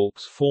New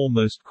York's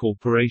foremost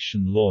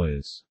corporation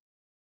lawyers.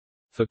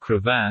 For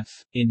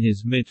Cravath, in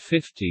his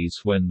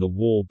mid-50s when the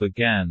war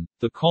began,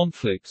 the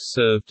conflict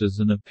served as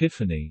an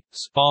epiphany,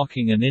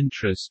 sparking an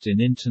interest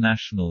in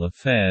international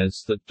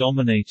affairs that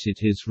dominated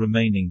his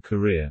remaining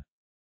career.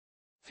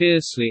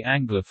 Fiercely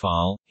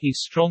Anglophile, he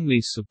strongly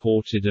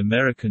supported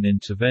American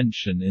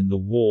intervention in the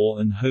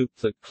war and hoped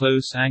that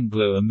close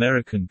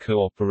Anglo-American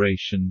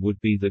cooperation would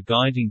be the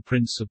guiding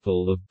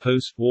principle of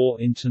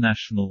post-war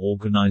international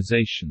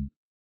organization.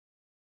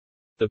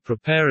 The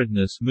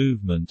preparedness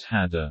movement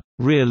had a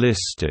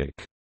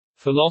realistic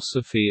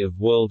philosophy of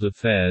world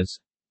affairs.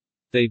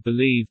 They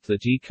believed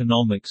that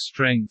economic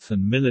strength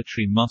and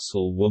military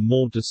muscle were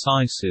more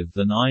decisive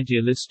than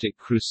idealistic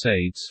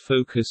crusades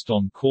focused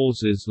on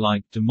causes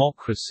like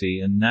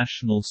democracy and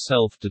national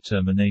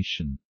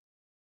self-determination.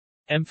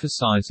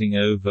 Emphasizing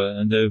over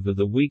and over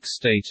the weak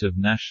state of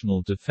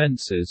national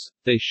defenses,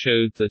 they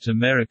showed that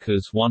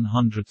America's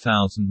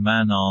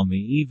 100,000-man army,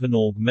 even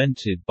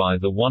augmented by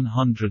the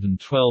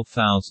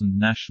 112,000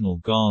 National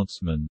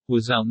Guardsmen,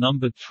 was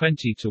outnumbered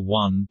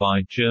 20-1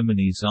 by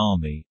Germany's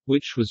army,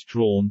 which was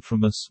drawn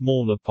from a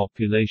smaller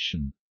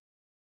population.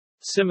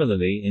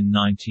 Similarly, in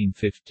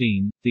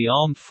 1915, the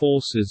armed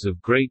forces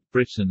of Great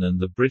Britain and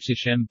the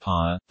British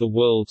Empire, the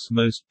world's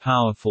most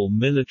powerful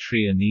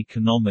military and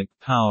economic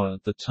power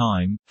at the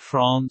time,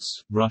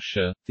 France,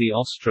 Russia, the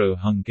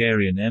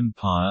Austro-Hungarian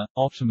Empire,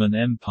 Ottoman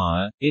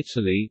Empire,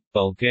 Italy,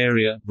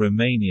 Bulgaria,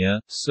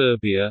 Romania,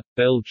 Serbia,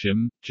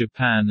 Belgium,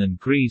 Japan and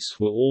Greece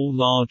were all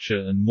larger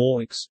and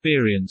more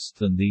experienced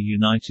than the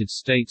United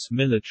States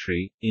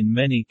military, in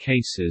many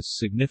cases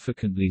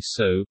significantly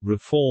so.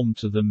 Reform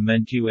to them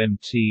meant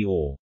UMT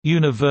or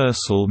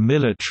universal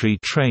military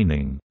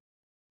training.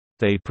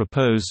 They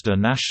proposed a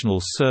national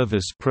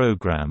service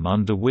program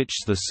under which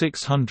the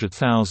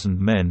 600,000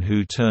 men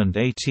who turned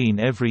 18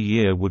 every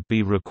year would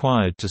be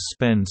required to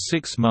spend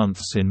 6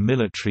 months in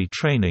military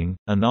training,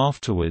 and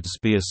afterwards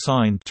be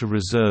assigned to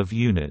reserve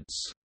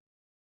units.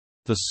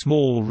 The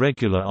small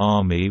regular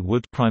army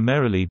would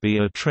primarily be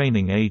a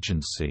training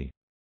agency.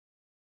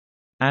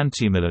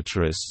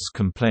 Anti-militarists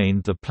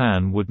complained the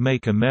plan would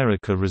make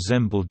America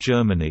resemble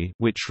Germany,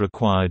 which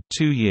required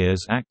 2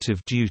 years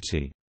active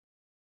duty.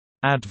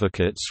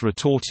 Advocates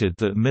retorted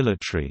that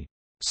military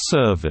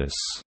service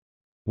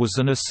was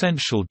an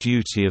essential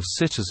duty of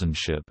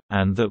citizenship,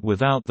 and that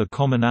without the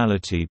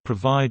commonality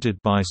provided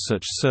by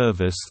such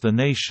service the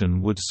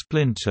nation would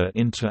splinter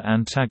into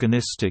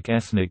antagonistic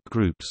ethnic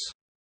groups.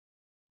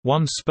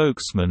 One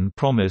spokesman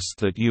promised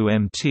that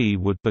UMT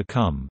would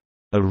become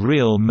a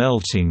real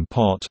melting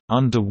pot,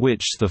 under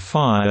which the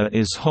fire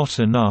is hot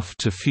enough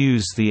to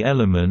fuse the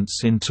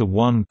elements into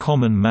one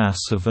common mass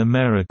of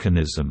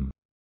Americanism.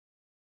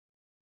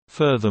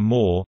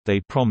 Furthermore, they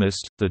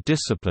promised, the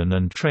discipline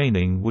and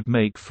training would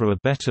make for a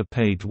better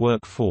paid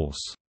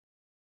workforce.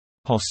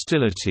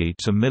 Hostility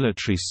to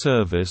military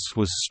service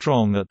was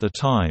strong at the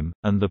time,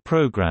 and the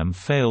program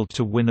failed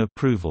to win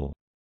approval.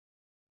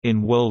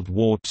 In World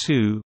War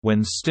II,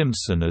 when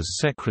Stimson as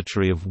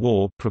Secretary of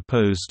War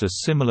proposed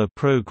a similar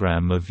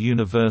program of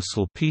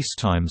universal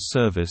peacetime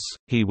service,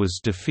 he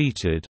was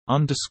defeated.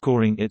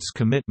 Underscoring its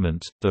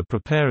commitment, the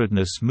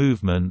Preparedness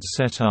movement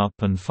set up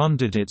and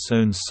funded its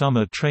own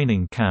summer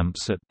training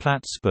camps at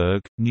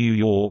Plattsburgh, New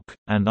York,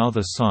 and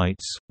other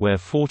sites, where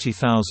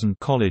 40,000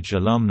 college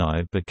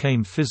alumni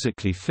became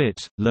physically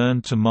fit,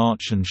 learned to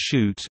march and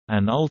shoot,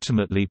 and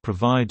ultimately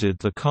provided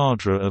the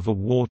cadre of a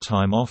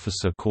wartime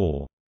officer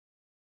corps.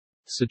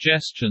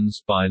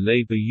 Suggestions by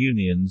labor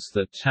unions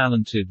that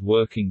talented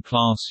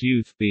working-class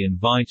youth be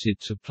invited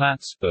to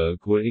Plattsburgh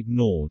were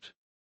ignored.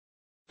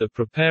 The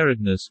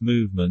preparedness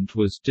movement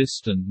was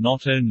distant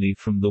not only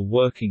from the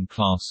working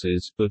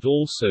classes but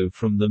also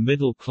from the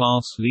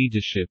middle-class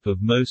leadership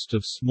of most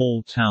of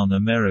small-town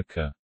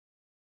America.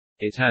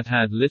 It had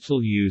had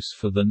little use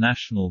for the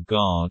National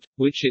Guard,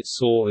 which it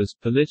saw as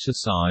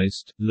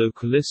politicized,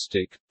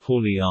 localistic,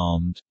 poorly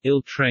armed,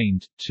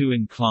 ill-trained, too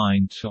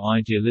inclined to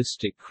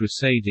idealistic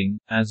crusading,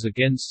 as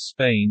against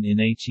Spain in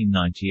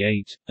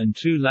 1898, and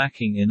too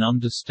lacking in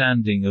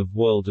understanding of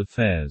world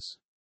affairs.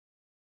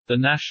 The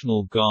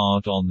National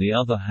Guard on the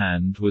other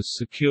hand was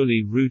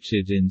securely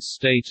rooted in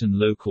state and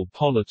local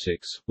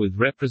politics, with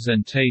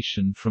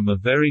representation from a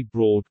very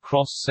broad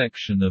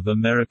cross-section of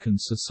American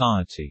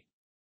society.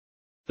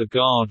 The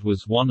Guard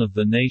was one of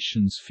the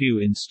nation's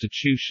few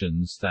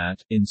institutions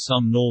that, in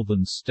some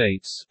northern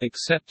states,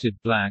 accepted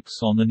blacks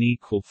on an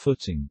equal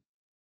footing.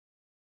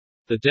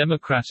 The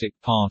Democratic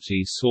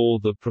Party saw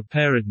the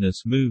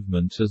preparedness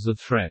movement as a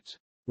threat.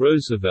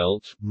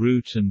 Roosevelt,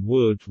 Root and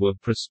Wood were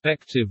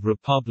prospective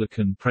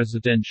Republican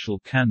presidential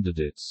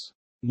candidates.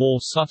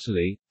 More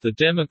subtly, the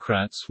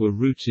Democrats were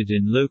rooted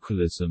in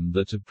localism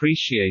that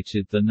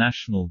appreciated the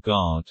National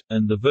Guard,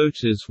 and the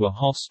voters were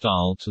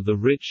hostile to the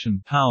rich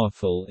and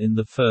powerful in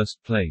the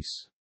first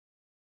place.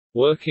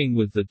 Working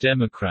with the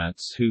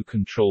Democrats who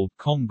controlled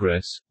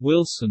Congress,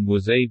 Wilson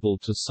was able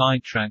to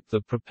sidetrack the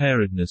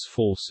preparedness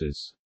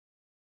forces.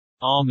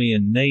 Army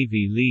and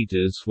Navy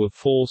leaders were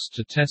forced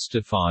to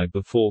testify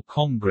before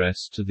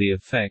Congress to the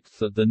effect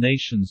that the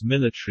nation's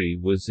military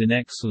was in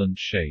excellent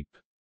shape.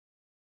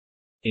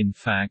 In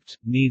fact,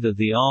 neither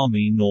the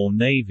Army nor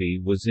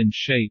Navy was in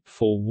shape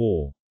for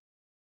war.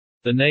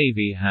 The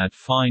Navy had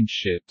fine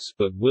ships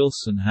but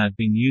Wilson had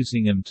been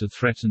using them to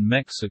threaten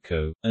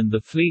Mexico, and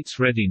the fleet's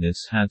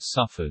readiness had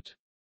suffered.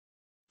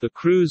 The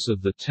crews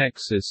of the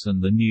Texas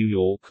and the New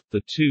York,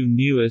 the two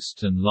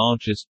newest and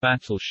largest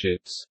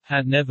battleships,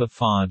 had never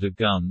fired a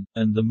gun,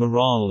 and the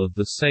morale of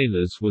the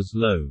sailors was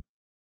low.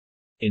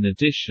 In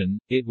addition,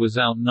 it was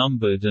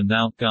outnumbered and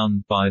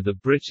outgunned by the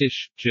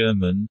British,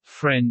 German,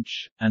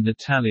 French, and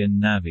Italian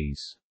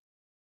navies.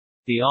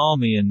 The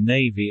Army and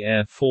Navy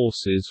air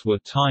forces were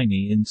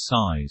tiny in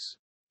size.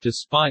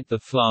 Despite the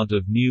flood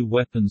of new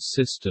weapons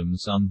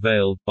systems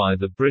unveiled by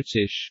the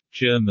British,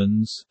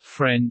 Germans,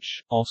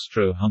 French,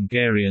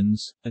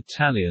 Austro-Hungarians,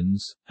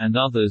 Italians, and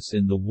others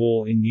in the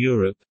war in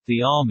Europe,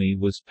 the Army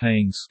was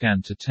paying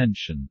scant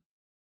attention.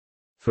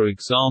 For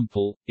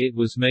example, it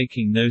was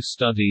making no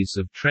studies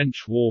of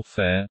trench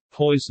warfare,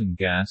 poison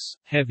gas,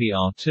 heavy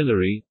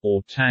artillery,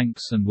 or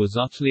tanks and was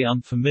utterly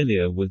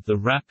unfamiliar with the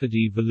rapid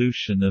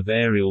evolution of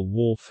aerial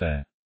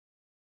warfare.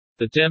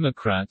 The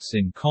Democrats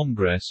in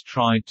Congress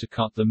tried to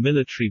cut the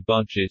military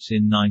budget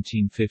in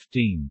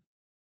 1915.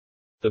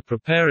 The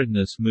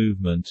Preparedness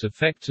movement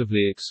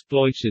effectively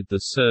exploited the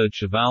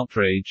surge of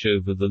outrage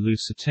over the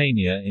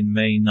Lusitania in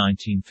May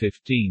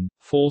 1915,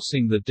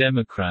 forcing the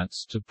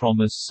Democrats to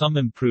promise some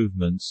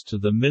improvements to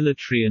the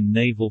military and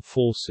naval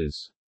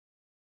forces.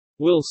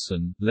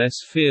 Wilson, less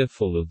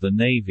fearful of the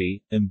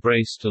Navy,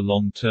 embraced a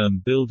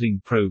long-term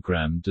building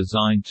program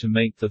designed to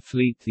make the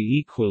fleet the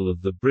equal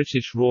of the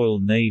British Royal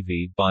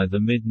Navy by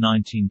the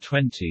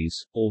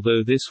mid-1920s,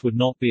 although this would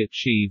not be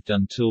achieved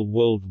until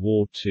World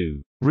War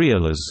II.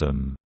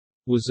 Realism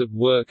was at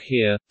work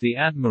here. The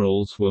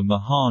admirals were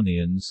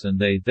Mahanians and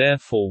they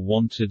therefore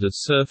wanted a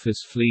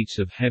surface fleet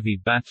of heavy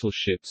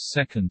battleships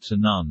second to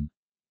none.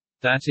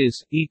 That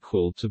is,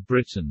 equal to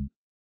Britain.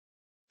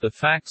 The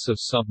facts of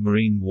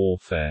submarine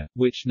warfare,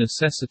 which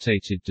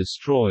necessitated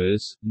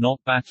destroyers,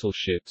 not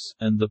battleships,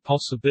 and the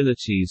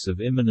possibilities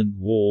of imminent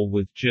war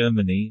with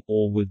Germany,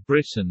 or with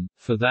Britain,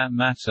 for that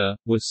matter,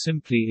 were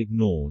simply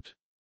ignored.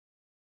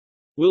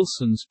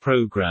 Wilson's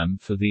program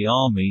for the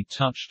Army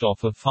touched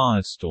off a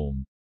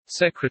firestorm.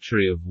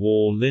 Secretary of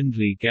War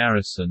Lindley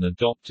Garrison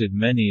adopted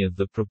many of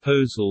the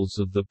proposals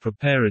of the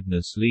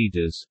Preparedness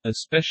leaders,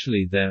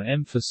 especially their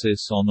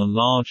emphasis on a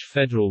large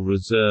Federal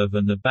Reserve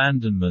and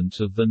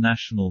abandonment of the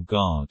National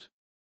Guard.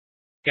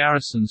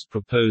 Garrison's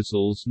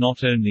proposals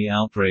not only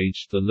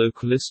outraged the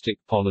localistic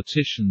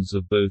politicians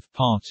of both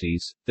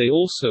parties, they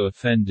also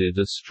offended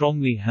a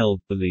strongly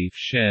held belief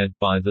shared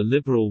by the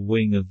liberal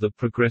wing of the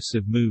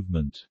progressive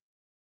movement.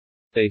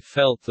 They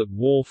felt that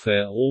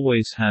warfare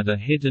always had a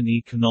hidden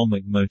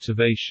economic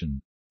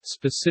motivation.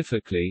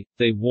 Specifically,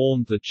 they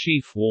warned the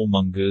chief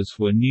warmongers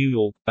were New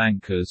York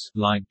bankers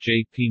like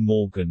J.P.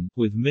 Morgan,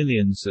 with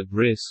millions at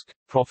risk,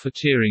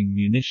 profiteering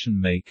munition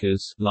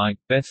makers like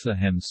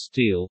Bethlehem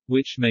Steel,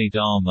 which made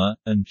armor,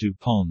 and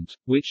DuPont,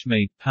 which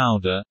made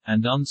powder,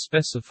 and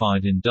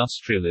unspecified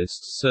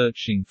industrialists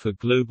searching for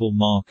global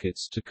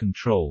markets to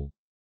control.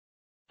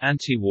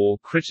 Anti-war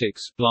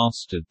critics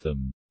blasted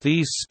them.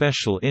 These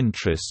special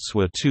interests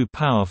were too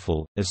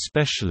powerful,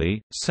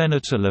 especially,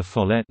 Senator La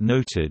Follette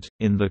noted,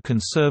 in the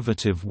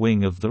conservative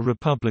wing of the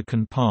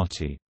Republican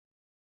Party.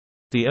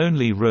 The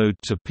only road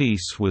to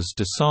peace was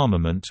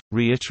disarmament,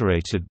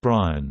 reiterated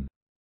Bryan.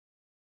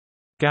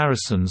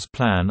 Garrison's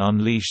plan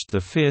unleashed the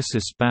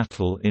fiercest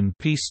battle in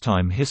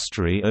peacetime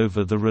history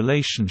over the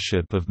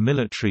relationship of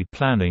military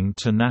planning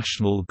to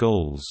national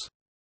goals.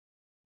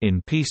 In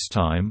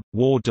peacetime,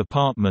 War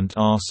Department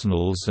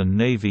arsenals and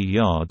Navy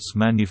yards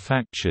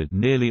manufactured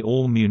nearly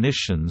all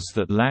munitions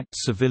that lacked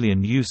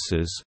civilian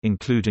uses,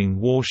 including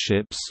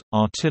warships,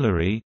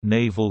 artillery,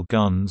 naval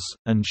guns,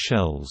 and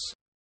shells.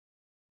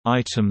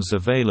 Items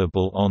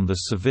available on the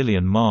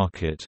civilian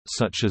market,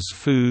 such as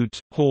food,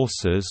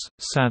 horses,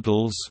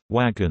 saddles,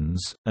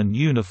 wagons, and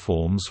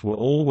uniforms were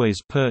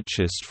always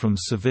purchased from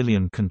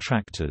civilian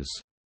contractors.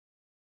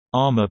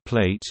 Armor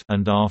plate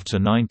and after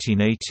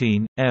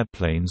 1918,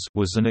 airplanes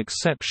was an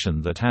exception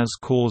that has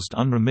caused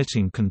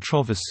unremitting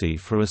controversy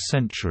for a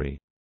century.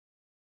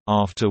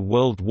 After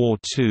World War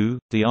II,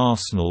 the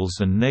arsenals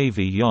and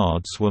navy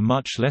yards were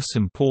much less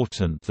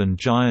important than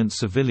giant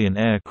civilian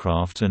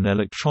aircraft and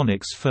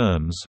electronics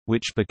firms,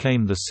 which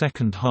became the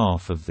second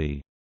half of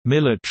the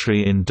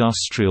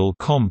military-industrial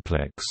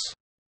complex.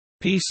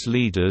 Peace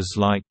leaders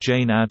like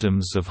Jane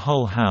Addams of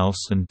Hull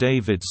House and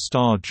David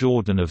Starr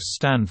Jordan of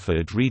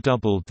Stanford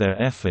redoubled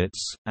their efforts,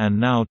 and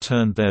now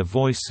turned their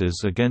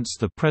voices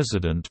against the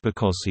president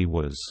because he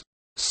was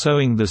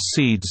sowing the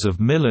seeds of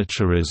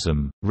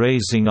militarism,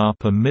 raising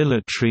up a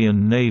military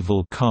and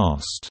naval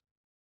caste.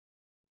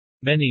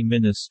 Many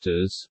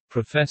ministers,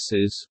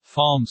 professors,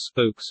 farm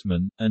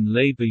spokesmen, and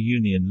labor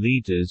union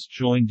leaders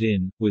joined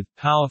in, with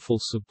powerful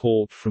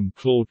support from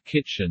Claude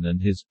Kitchin and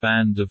his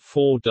band of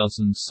 4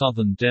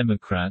 Southern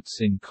Democrats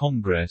in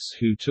Congress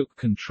who took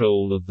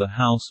control of the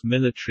House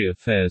Military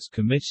Affairs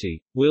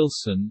Committee.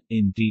 Wilson,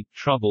 in deep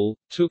trouble,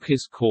 took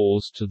his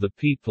cause to the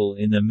people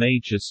in a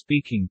major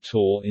speaking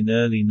tour in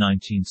early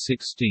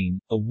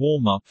 1916, a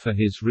warm-up for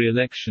his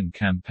re-election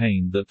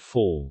campaign that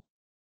fall.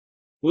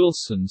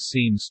 Wilson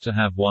seems to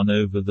have won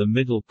over the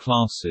middle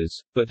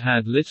classes, but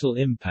had little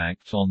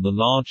impact on the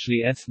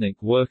largely ethnic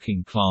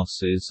working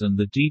classes and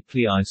the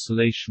deeply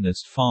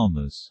isolationist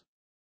farmers.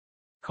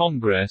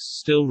 Congress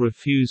still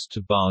refused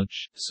to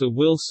budge, so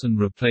Wilson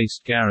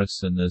replaced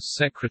Garrison as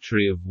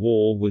Secretary of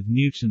War with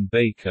Newton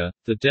Baker,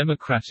 the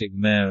Democratic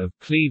mayor of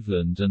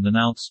Cleveland and an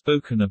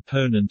outspoken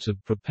opponent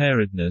of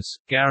preparedness.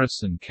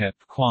 Garrison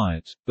kept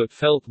quiet, but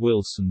felt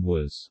Wilson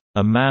was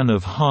a man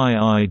of high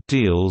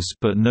ideals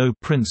but no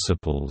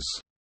principles.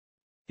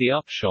 The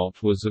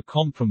upshot was a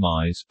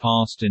compromise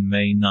passed in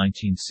May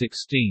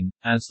 1916,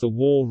 as the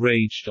war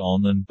raged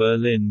on and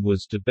Berlin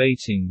was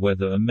debating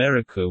whether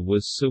America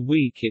was so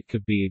weak it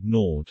could be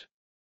ignored.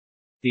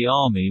 The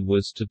army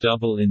was to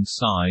double in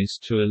size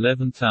to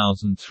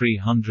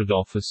 11,300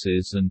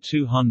 officers and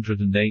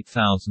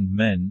 208,000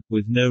 men,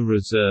 with no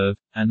reserve,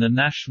 and a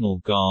National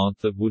Guard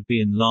that would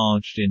be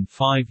enlarged in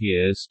 5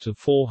 years to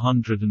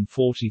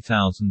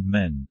 440,000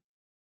 men.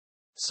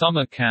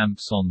 Summer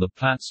camps on the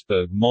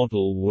Plattsburgh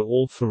model were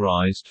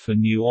authorized for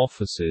new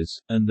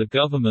offices, and the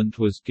government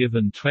was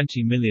given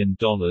 $20 million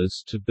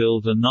to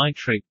build a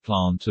nitrate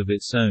plant of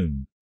its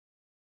own.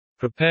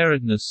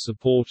 Preparedness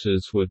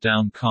supporters were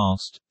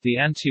downcast, the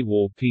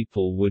anti-war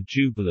people were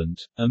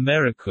jubilant,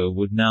 America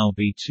would now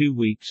be too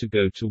weak to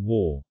go to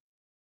war.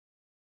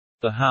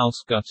 The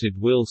House gutted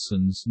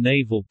Wilson's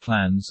naval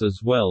plans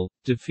as well,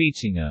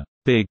 defeating a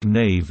 «big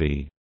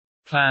navy»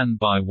 plan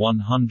by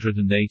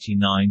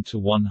 189 to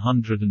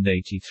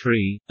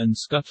 183, and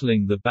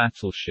scuttling the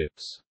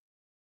battleships.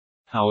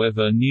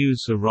 However,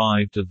 news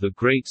arrived of the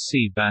Great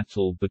Sea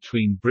Battle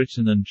between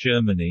Britain and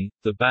Germany,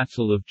 the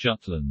Battle of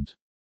Jutland.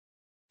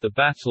 The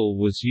battle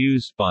was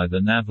used by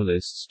the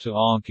Navalists to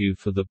argue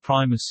for the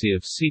primacy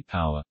of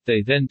seapower.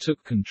 They then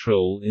took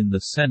control in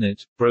the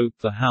Senate, broke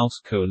the House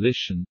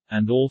coalition,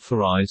 and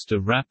authorized a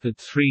rapid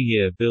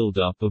 3-year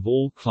buildup of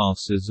all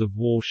classes of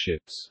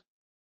warships.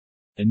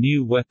 A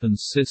new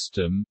weapons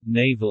system,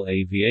 naval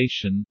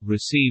aviation,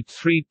 received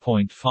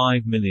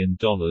 $3.5 million,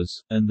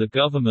 and the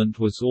government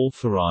was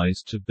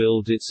authorized to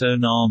build its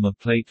own armor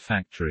plate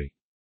factory.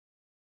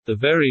 The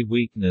very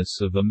weakness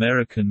of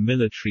American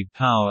military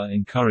power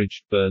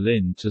encouraged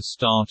Berlin to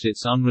start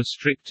its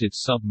unrestricted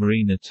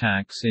submarine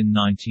attacks in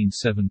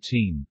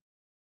 1917.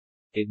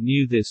 It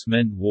knew this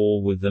meant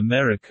war with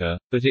America,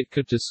 but it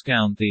could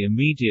discount the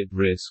immediate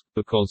risk,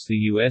 because the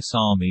U.S.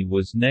 Army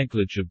was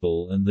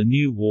negligible and the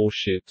new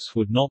warships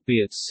would not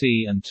be at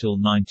sea until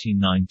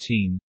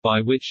 1919,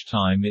 by which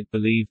time it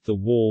believed the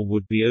war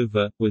would be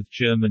over, with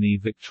Germany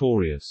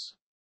victorious.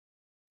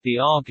 The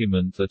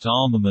argument that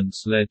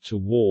armaments led to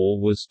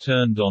war was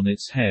turned on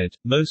its head.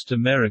 Most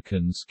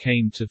Americans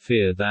came to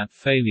fear that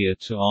failure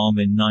to arm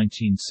in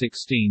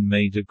 1916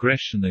 made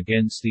aggression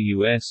against the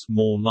U.S.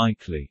 more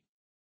likely.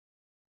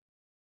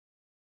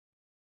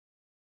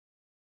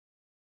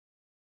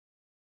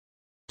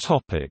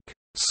 Topic: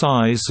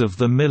 Size of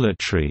the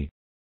military.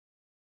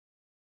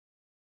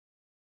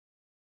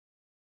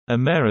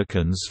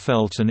 Americans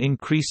felt an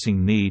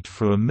increasing need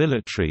for a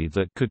military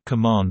that could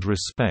command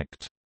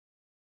respect.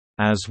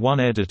 As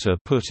one editor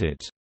put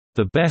it,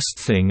 "The best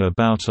thing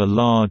about a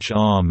large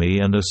army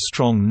and a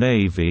strong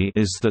navy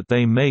is that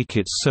they make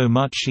it so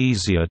much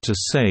easier to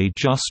say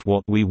just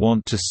what we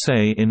want to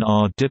say in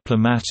our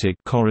diplomatic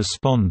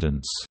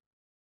correspondence."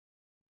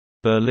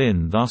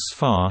 Berlin thus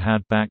far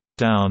had backed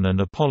down and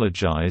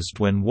apologized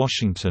when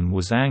Washington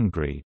was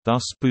angry,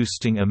 thus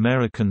boosting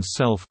American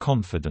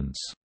self-confidence.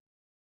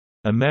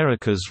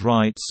 America's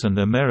rights and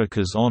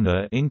America's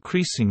honor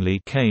increasingly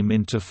came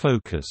into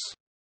focus.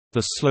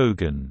 The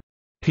slogan,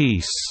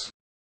 "Peace,"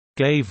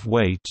 gave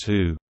way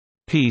to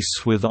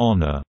 "Peace with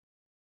honor."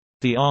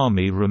 The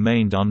Army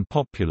remained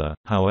unpopular,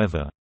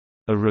 however.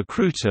 A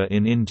recruiter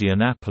in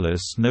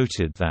Indianapolis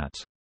noted that,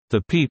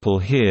 "The people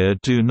here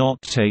do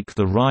not take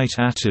the right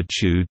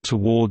attitude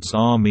towards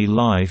Army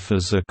life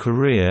as a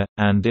career,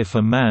 and if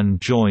a man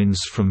joins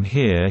from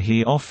here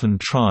he often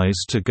tries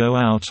to go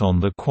out on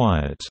the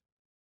quiet."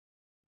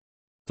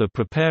 The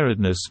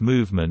preparedness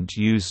movement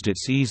used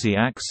its easy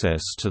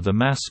access to the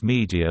mass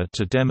media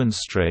to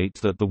demonstrate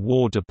that the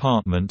War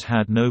Department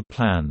had no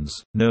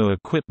plans, no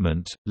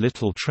equipment,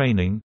 little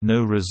training,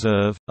 no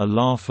reserve, a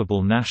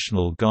laughable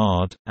National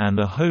Guard, and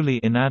a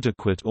wholly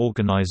inadequate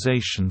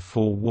organization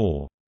for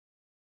war.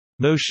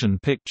 Motion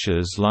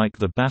pictures like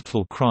The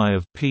Battle Cry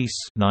of Peace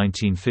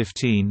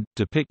 1915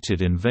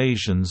 depicted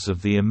invasions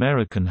of the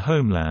American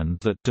homeland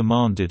that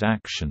demanded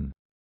action.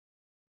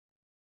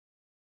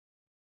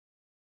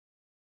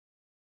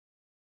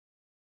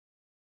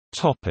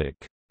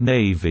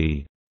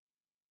 Navy.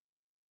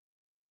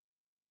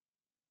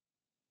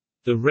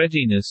 The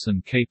readiness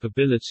and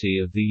capability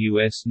of the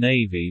U.S.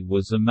 Navy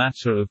was a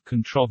matter of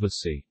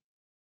controversy.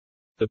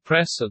 The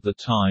press at the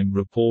time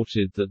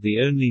reported that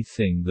the only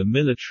thing the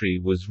military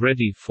was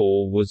ready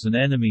for was an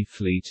enemy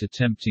fleet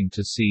attempting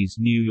to seize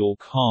New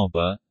York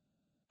Harbor,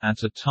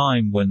 at a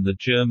time when the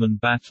German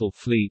battle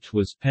fleet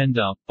was penned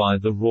up by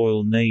the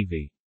Royal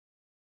Navy.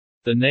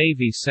 The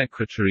Navy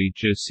Secretary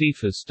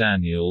Josephus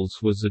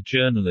Daniels was a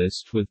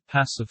journalist with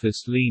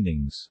pacifist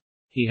leanings.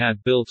 He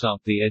had built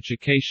up the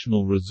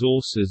educational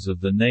resources of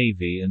the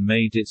Navy and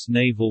made its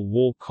Naval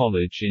War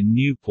College in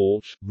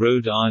Newport,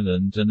 Rhode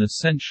Island an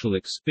essential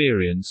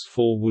experience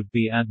for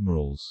would-be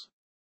admirals.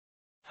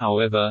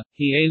 However,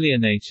 he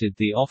alienated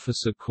the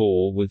officer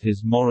corps with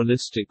his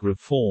moralistic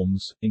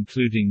reforms,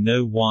 including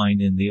no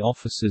wine in the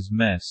officers'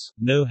 mess,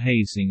 no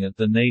hazing at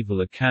the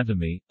Naval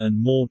Academy,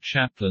 and more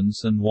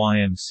chaplains and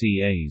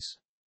YMCAs.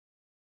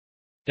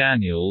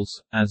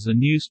 Daniels, as a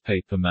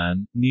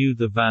newspaperman, knew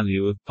the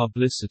value of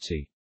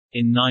publicity.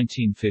 In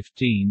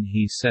 1915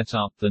 he set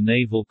up the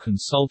Naval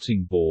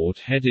Consulting Board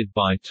headed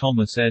by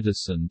Thomas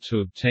Edison to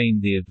obtain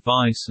the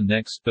advice and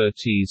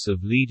expertise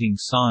of leading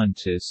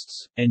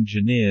scientists,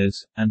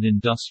 engineers, and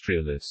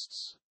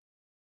industrialists.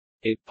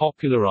 It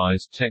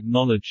popularized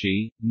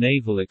technology,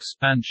 naval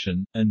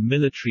expansion, and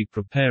military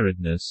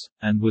preparedness,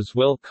 and was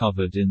well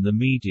covered in the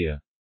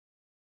media.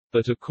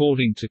 But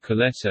according to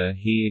Coletta,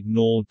 he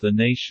ignored the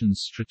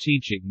nation's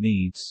strategic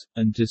needs,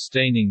 and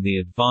disdaining the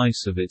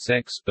advice of its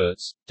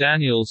experts,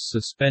 Daniels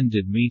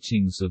suspended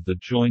meetings of the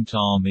Joint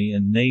Army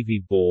and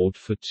Navy Board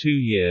for 2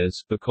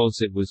 years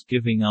because it was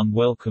giving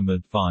unwelcome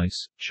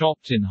advice,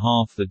 chopped in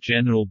half the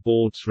General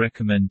Board's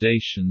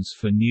recommendations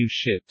for new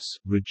ships,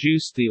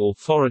 reduced the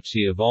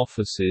authority of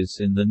officers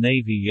in the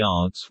Navy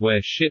yards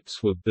where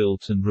ships were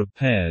built and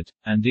repaired,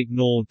 and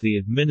ignored the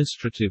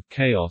administrative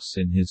chaos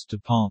in his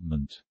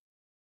department.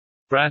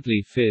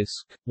 Bradley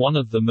Fisk, one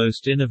of the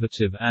most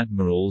innovative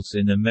admirals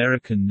in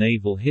American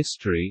naval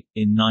history,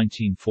 in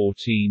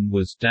 1914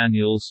 was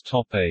Daniels'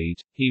 top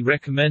aide. He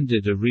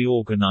recommended a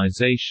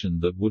reorganization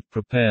that would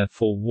prepare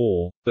for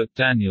war, but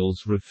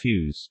Daniels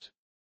refused.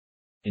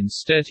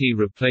 Instead he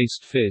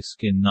replaced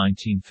Fisk in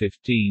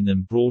 1915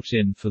 and brought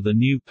in for the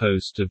new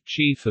post of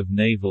Chief of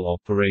Naval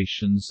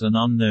Operations an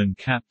unknown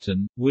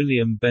captain,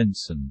 William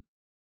Benson.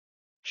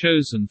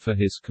 Chosen for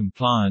his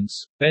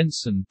compliance,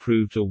 Benson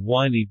proved a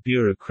wily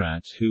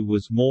bureaucrat who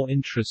was more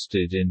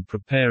interested in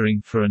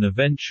preparing for an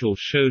eventual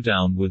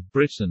showdown with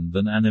Britain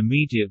than an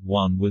immediate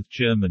one with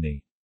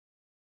Germany.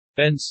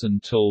 Benson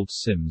told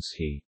Sims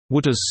he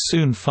would as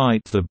soon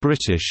fight the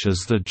British as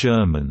the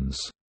Germans.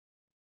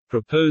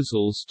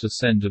 Proposals to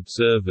send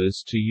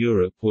observers to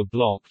Europe were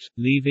blocked,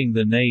 leaving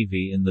the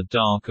Navy in the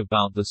dark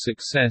about the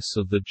success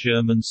of the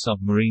German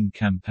submarine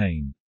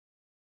campaign.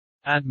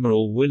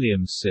 Admiral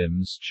William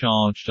Sims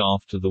charged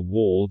after the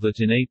war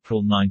that in April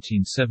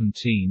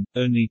 1917,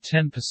 only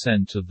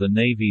 10% of the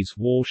Navy's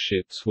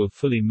warships were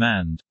fully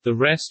manned, the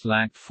rest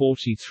lacked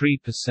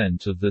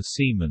 43% of their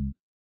seamen.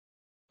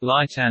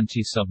 Light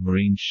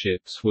anti-submarine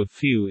ships were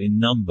few in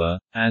number,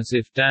 as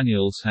if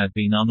Daniels had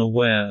been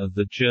unaware of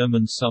the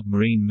German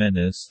submarine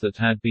menace that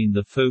had been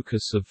the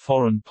focus of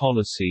foreign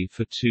policy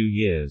for 2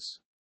 years.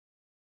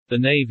 The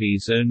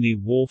Navy's only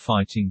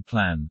warfighting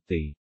plan,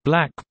 the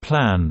Black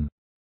Plan,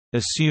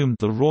 assumed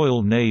the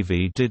Royal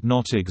Navy did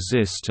not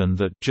exist and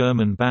that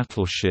German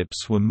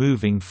battleships were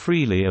moving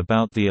freely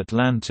about the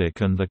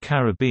Atlantic and the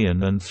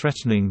Caribbean and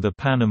threatening the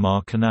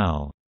Panama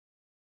Canal.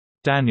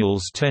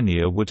 Daniels'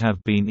 tenure would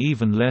have been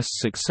even less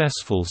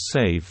successful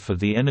save for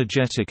the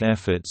energetic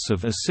efforts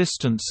of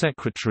Assistant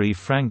Secretary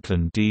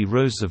Franklin D.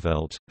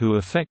 Roosevelt, who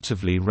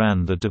effectively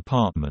ran the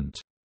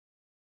department.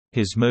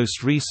 His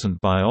most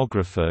recent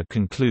biographer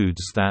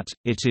concludes that,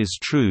 it is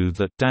true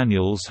that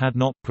Daniels had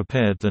not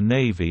prepared the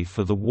Navy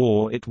for the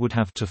war it would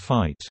have to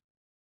fight.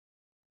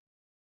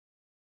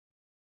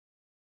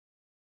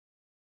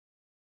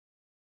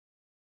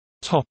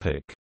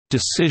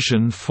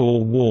 Decision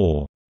for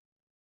war.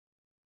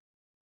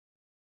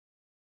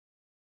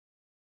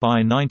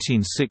 By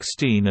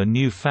 1916 a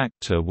new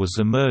factor was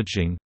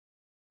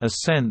emerging—a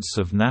sense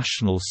of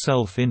national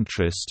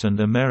self-interest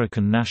and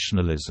American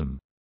nationalism.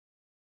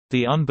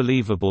 The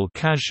unbelievable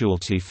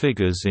casualty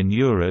figures in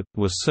Europe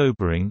were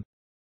sobering.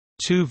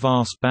 2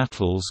 vast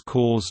battles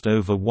caused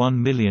over 1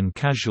 million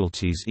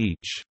casualties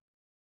each.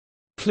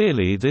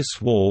 Clearly this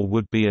war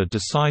would be a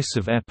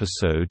decisive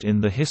episode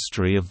in the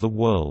history of the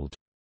world.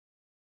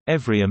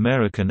 Every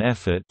American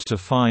effort to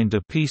find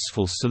a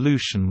peaceful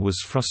solution was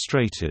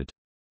frustrated.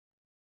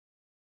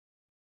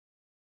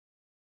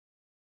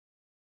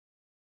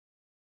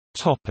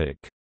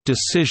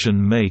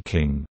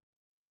 Decision-making.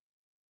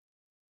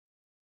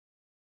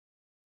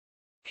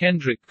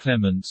 Kendrick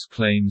Clements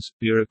claims,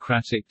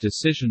 bureaucratic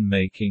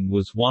decision-making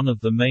was one of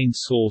the main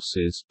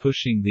sources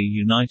pushing the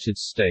United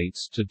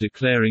States to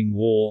declaring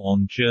war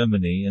on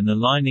Germany and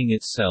aligning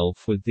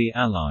itself with the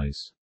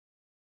Allies.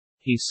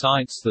 He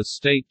cites the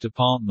State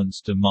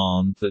Department's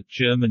demand that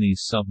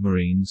Germany's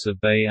submarines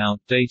obey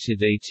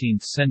outdated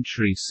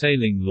 18th-century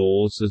sailing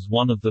laws as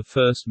one of the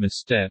first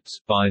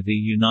missteps by the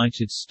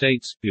United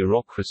States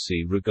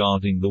bureaucracy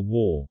regarding the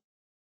war.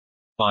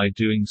 By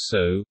doing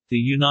so, the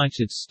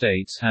United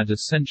States had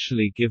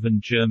essentially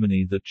given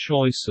Germany the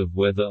choice of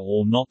whether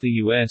or not the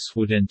U.S.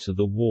 would enter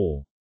the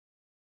war.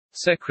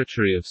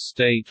 Secretary of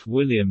State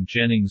William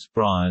Jennings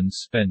Bryan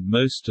spent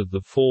most of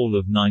the fall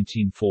of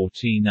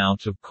 1914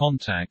 out of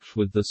contact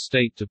with the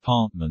State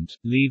Department,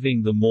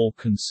 leaving the more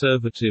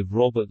conservative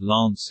Robert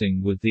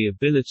Lansing with the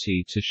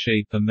ability to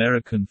shape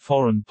American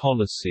foreign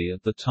policy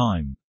at the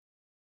time.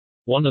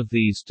 One of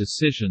these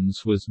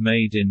decisions was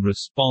made in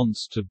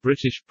response to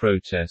British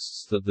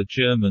protests that the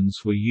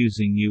Germans were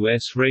using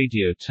U.S.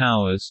 radio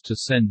towers to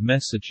send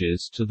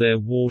messages to their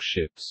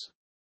warships.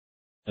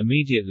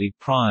 Immediately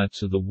prior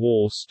to the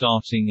war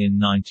starting in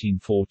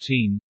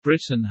 1914,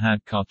 Britain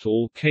had cut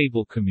all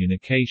cable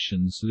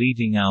communications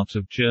leading out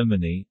of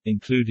Germany,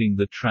 including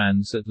the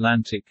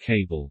transatlantic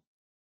cable.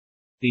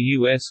 The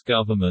U.S.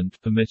 government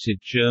permitted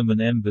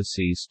German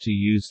embassies to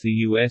use the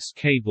U.S.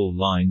 cable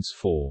lines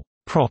for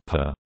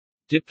proper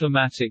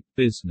diplomatic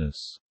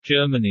business.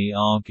 Germany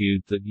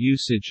argued that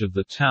usage of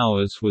the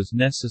towers was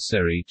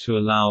necessary to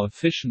allow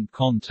efficient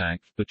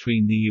contact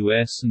between the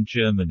U.S. and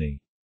Germany.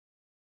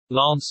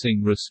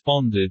 Lansing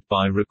responded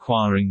by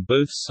requiring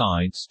both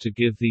sides to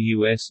give the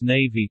U.S.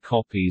 Navy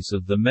copies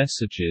of the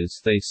messages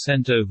they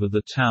sent over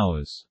the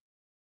towers.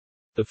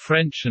 The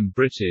French and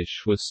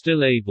British were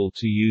still able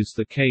to use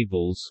the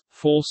cables,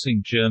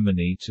 forcing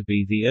Germany to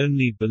be the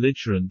only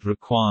belligerent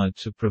required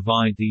to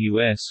provide the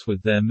US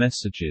with their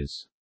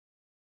messages.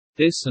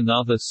 This and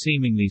other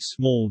seemingly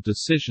small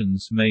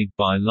decisions made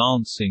by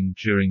Lansing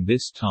during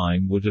this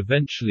time would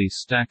eventually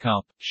stack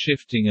up,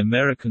 shifting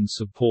American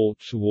support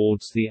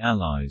towards the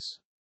Allies.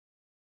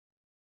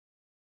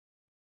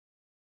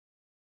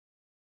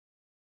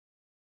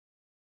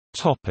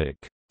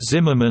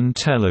 Zimmermann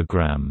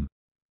telegram.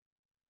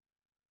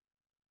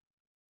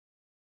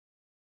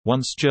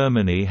 Once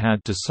Germany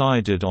had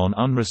decided on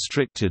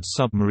unrestricted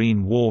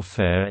submarine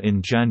warfare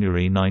in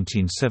January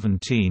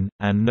 1917,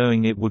 and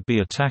knowing it would be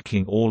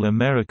attacking all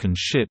American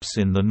ships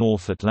in the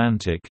North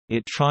Atlantic,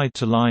 it tried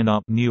to line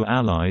up new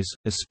allies,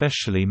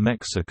 especially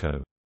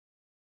Mexico.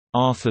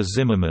 Arthur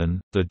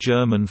Zimmermann, the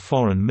German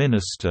foreign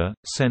minister,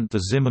 sent the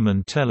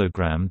Zimmermann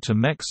telegram to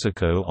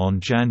Mexico on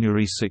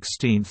January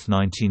 16,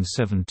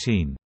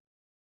 1917.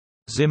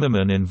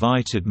 Zimmermann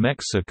invited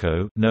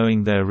Mexico,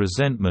 knowing their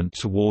resentment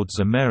towards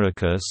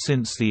America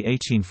since the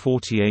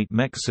 1848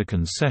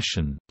 Mexican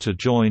cession, to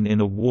join in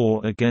a war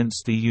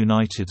against the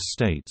United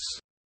States.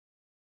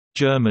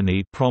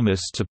 Germany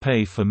promised to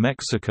pay for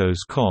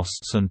Mexico's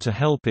costs and to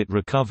help it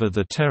recover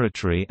the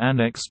territory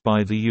annexed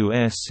by the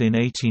U.S. in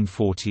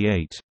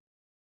 1848.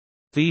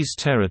 These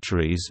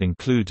territories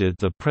included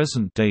the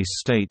present-day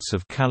states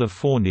of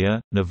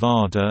California,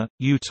 Nevada,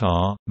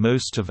 Utah,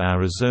 most of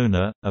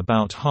Arizona,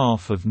 about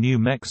half of New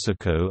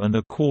Mexico and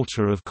a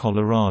quarter of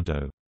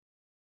Colorado.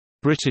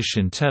 British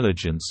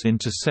intelligence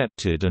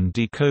intercepted and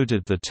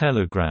decoded the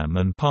telegram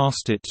and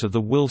passed it to the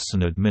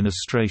Wilson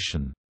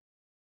administration.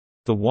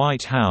 The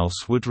White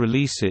House would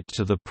release it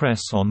to the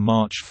press on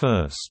March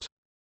 1.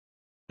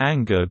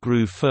 Anger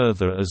grew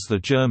further as the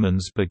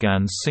Germans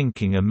began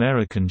sinking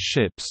American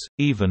ships,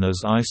 even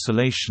as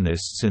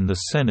isolationists in the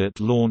Senate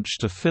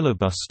launched a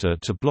filibuster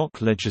to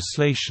block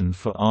legislation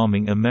for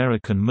arming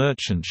American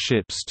merchant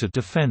ships to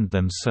defend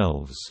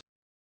themselves.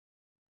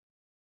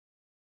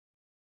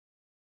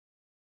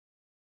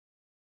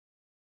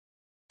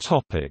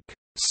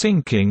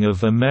 Sinking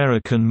of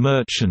American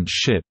merchant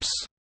ships.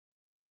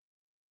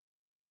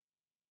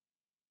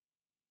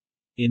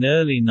 In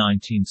early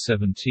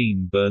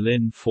 1917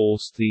 Berlin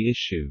forced the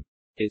issue.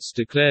 Its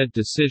declared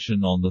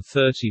decision on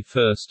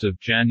 31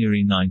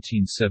 January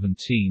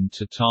 1917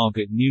 to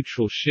target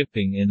neutral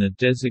shipping in a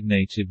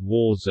designated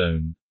war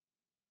zone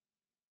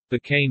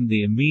became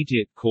the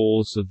immediate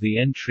cause of the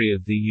entry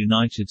of the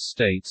United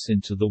States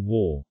into the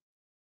war.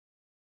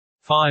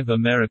 5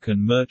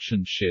 American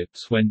merchant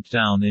ships went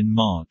down in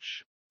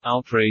March.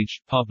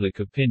 Outraged public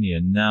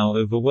opinion now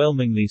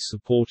overwhelmingly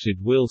supported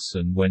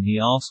Wilson when he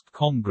asked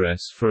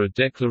Congress for a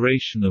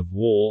declaration of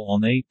war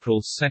on April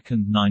 2,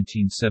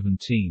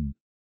 1917.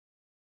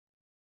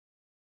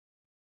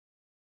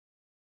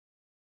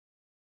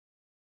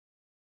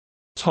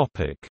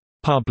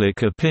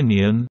 Public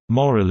opinion,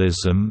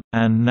 moralism,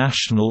 and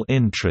national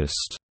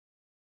interest.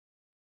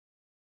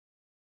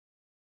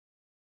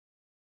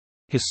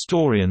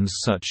 Historians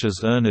such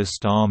as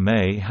Ernest R.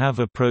 May have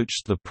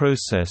approached the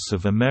process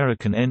of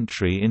American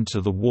entry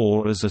into the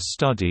war as a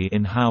study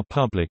in how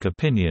public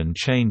opinion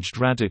changed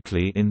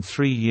radically in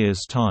 3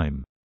 years'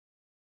 time.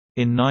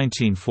 In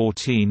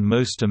 1914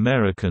 most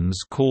Americans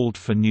called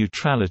for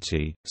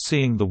neutrality,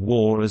 seeing the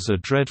war as a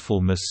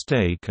dreadful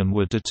mistake and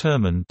were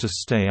determined to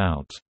stay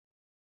out.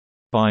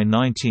 By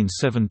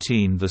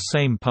 1917 the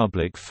same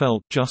public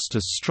felt just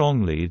as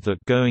strongly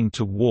that going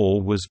to war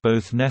was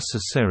both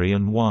necessary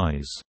and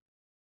wise.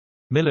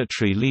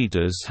 Military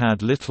leaders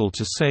had little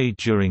to say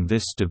during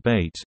this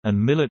debate, and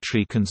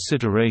military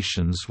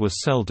considerations were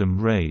seldom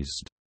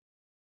raised.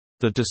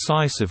 The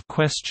decisive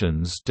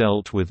questions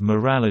dealt with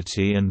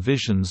morality and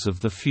visions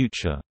of the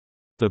future.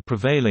 The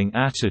prevailing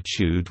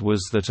attitude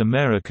was that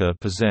America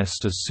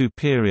possessed a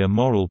superior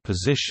moral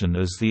position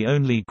as the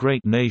only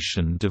great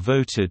nation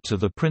devoted to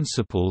the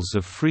principles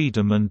of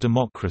freedom and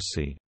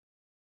democracy.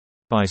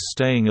 By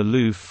staying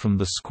aloof from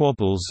the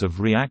squabbles of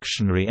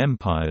reactionary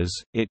empires,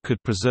 it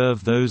could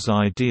preserve those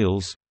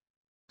ideals.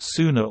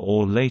 Sooner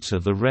or later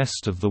the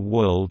rest of the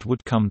world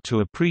would come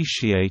to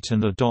appreciate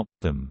and adopt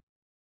them.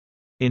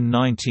 In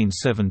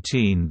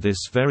 1917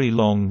 this very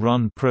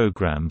long-run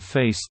program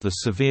faced the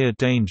severe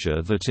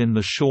danger that in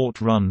the short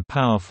run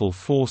powerful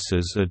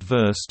forces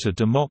adverse to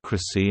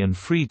democracy and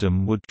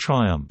freedom would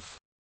triumph.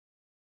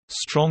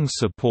 Strong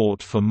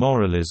support for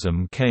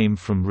moralism came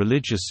from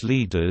religious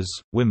leaders,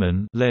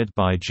 women led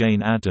by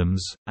Jane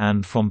Addams,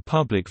 and from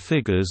public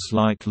figures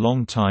like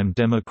longtime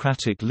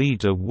Democratic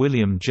leader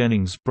William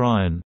Jennings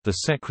Bryan, the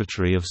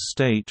Secretary of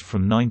State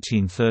from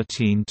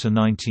 1913 to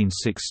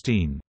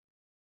 1916.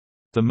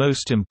 The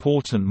most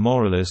important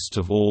moralist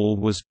of all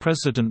was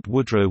President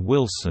Woodrow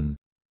Wilson,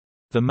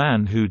 the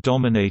man who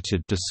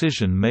dominated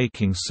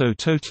decision-making so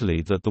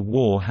totally that the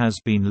war has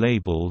been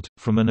labeled,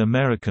 from an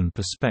American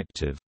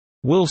perspective,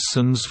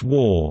 Wilson's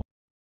War.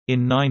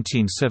 In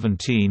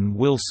 1917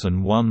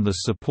 Wilson won the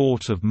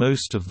support of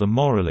most of the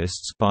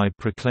moralists by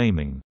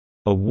proclaiming,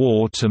 "a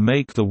war to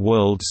make the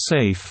world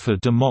safe for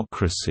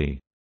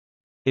democracy."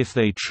 If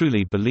they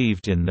truly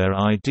believed in their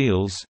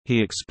ideals,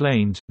 he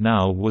explained,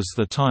 now was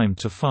the time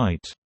to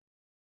fight.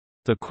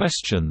 The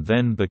question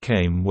then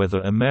became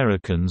whether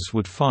Americans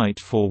would fight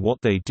for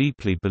what they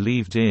deeply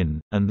believed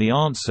in, and the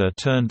answer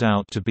turned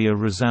out to be a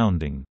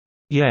resounding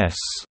yes.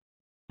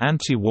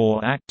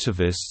 Anti-war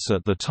activists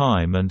at the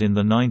time and in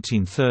the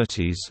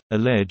 1930s,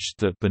 alleged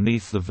that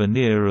beneath the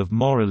veneer of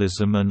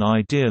moralism and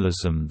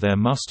idealism there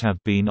must have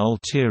been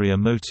ulterior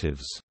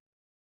motives.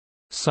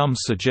 Some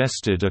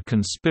suggested a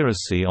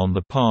conspiracy on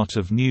the part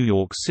of New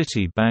York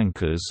City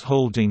bankers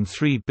holding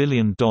 $3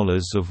 billion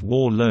of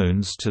war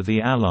loans to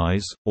the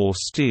Allies, or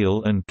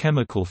steel and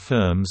chemical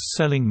firms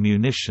selling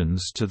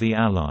munitions to the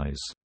Allies.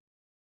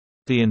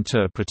 The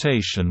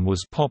interpretation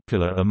was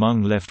popular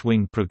among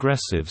left-wing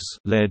progressives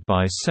led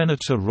by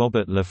Senator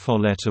Robert La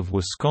Follette of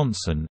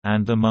Wisconsin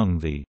and among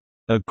the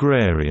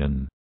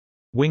agrarian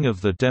wing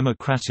of the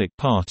Democratic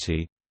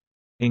Party,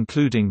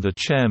 including the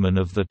chairman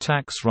of the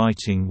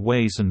tax-writing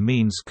Ways and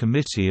Means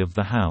Committee of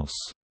the House.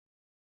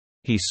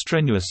 He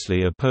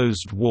strenuously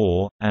opposed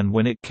war, and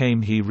when it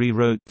came he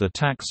rewrote the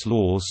tax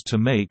laws to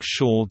make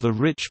sure the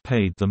rich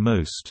paid the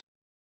most.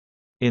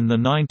 In the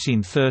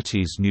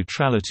 1930s,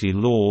 neutrality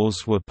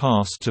laws were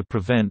passed to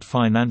prevent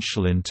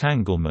financial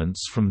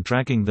entanglements from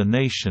dragging the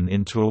nation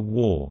into a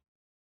war.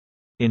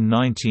 In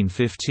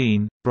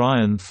 1915,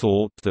 Bryan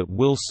thought that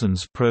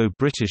Wilson's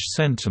pro-British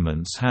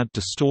sentiments had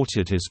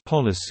distorted his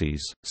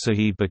policies, so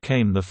he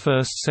became the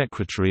first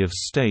Secretary of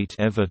State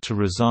ever to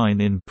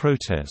resign in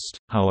protest.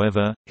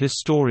 However,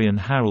 historian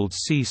Harold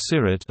C.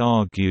 Sirott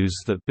argues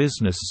that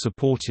business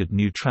supported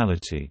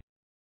neutrality.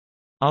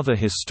 Other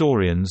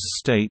historians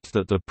state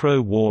that the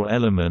pro-war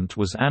element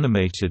was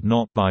animated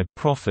not by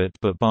profit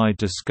but by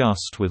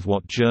disgust with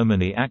what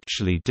Germany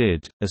actually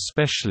did,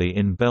 especially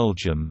in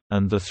Belgium,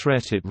 and the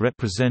threat it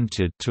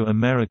represented to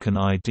American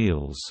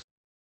ideals.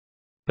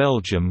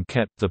 Belgium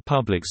kept the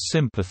public's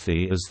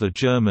sympathy as the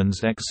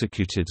Germans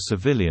executed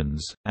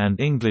civilians, and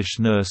English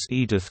nurse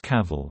Edith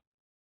Cavell.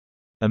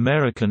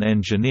 American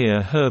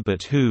engineer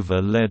Herbert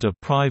Hoover led a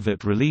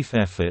private relief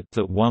effort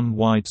that won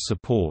wide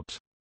support.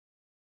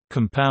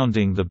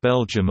 Compounding the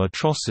Belgium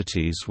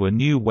atrocities were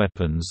new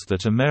weapons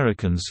that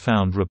Americans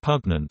found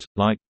repugnant,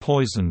 like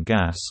poison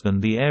gas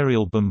and the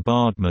aerial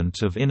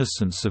bombardment of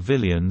innocent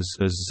civilians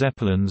as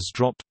Zeppelins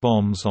dropped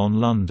bombs on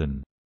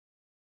London.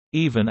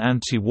 Even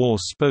anti-war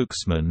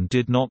spokesmen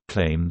did not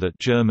claim that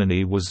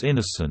Germany was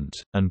innocent,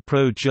 and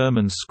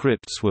pro-German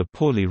scripts were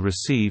poorly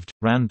received.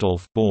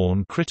 Randolph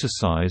Bourne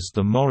criticized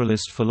the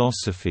moralist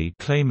philosophy,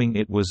 claiming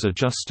it was a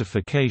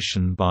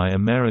justification by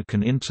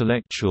American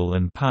intellectual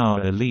and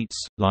power elites,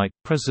 like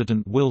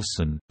President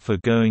Wilson, for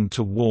going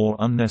to war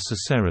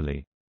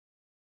unnecessarily.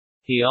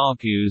 He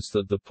argues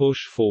that the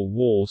push for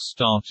war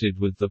started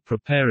with the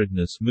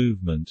preparedness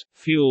movement,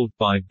 fueled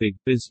by big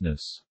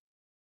business.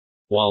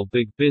 While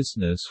big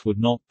business would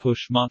not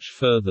push much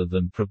further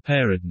than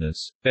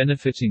preparedness,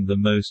 benefiting the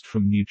most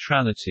from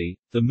neutrality,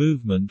 the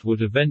movement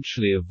would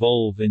eventually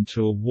evolve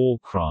into a war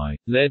cry,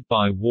 led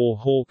by war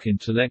hawk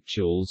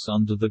intellectuals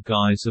under the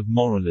guise of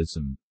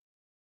moralism.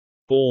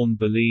 Bourne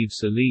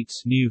believes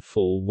elites knew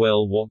full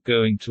well what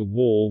going to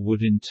war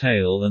would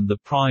entail and the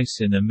price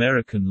in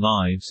American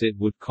lives it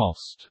would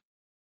cost.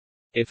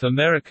 If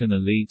American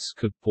elites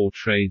could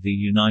portray the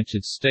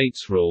United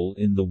States' role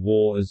in the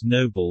war as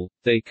noble,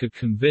 they could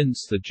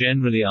convince the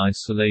generally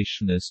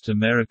isolationist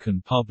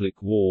American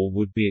public war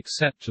would be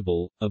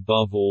acceptable.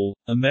 Above all,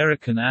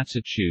 American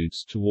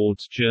attitudes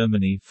towards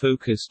Germany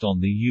focused on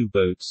the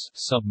U-boats,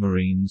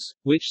 submarines,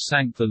 which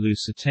sank the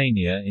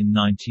Lusitania in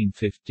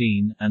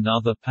 1915, and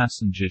other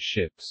passenger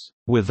ships,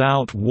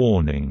 without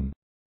warning,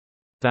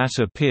 that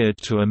appeared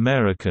to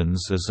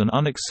Americans as an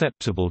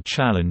unacceptable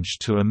challenge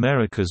to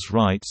America's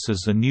rights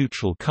as a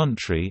neutral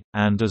country,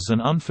 and as an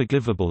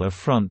unforgivable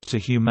affront to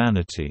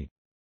humanity.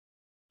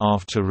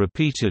 After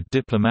repeated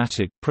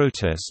diplomatic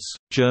protests,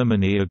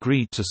 Germany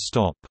agreed to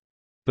stop.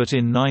 But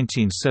in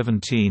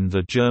 1917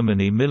 the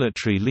Germany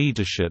military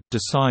leadership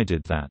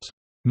decided that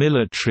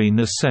military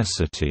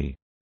necessity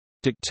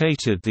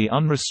dictated the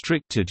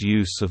unrestricted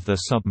use of their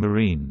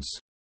submarines.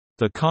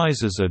 The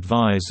Kaiser's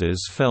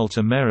advisers felt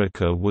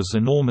America was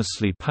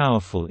enormously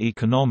powerful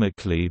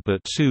economically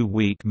but too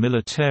weak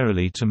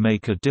militarily to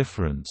make a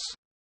difference.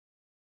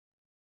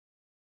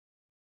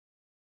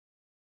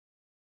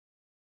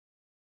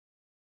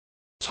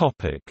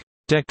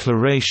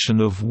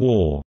 Declaration of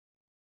war.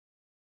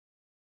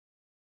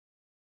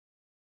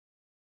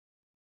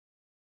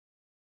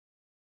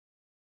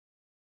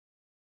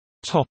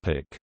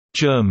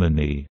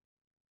 Germany.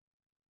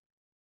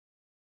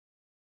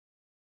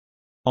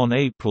 On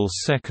April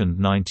 2,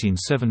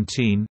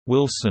 1917,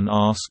 Wilson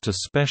asked a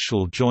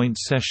special joint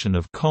session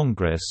of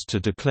Congress to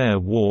declare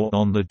war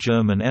on the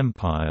German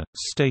Empire,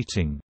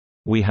 stating,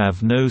 "We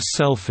have no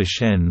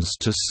selfish ends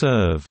to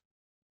serve."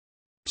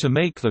 To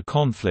make the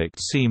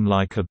conflict seem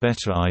like a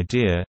better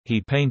idea,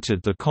 he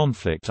painted the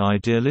conflict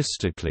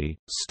idealistically,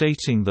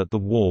 stating that the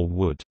war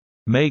would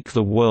make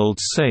the world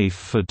safe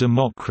for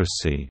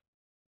democracy,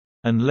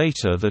 and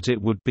later that it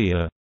would be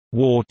a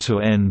war to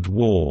end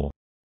war.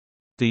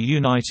 The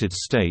United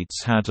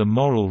States had a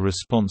moral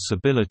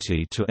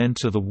responsibility to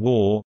enter the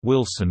war,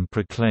 Wilson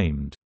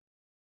proclaimed.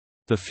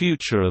 The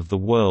future of the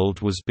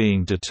world was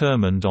being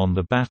determined on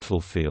the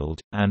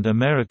battlefield, and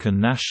American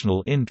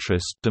national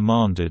interest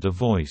demanded a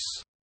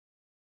voice.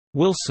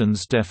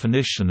 Wilson's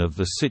definition of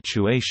the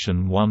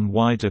situation won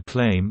wide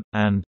acclaim,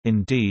 and,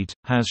 indeed,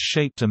 has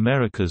shaped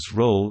America's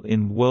role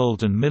in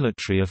world and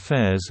military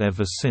affairs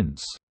ever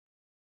since.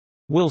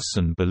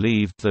 Wilson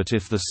believed that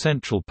if the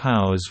Central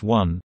Powers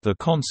won, the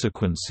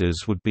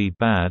consequences would be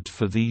bad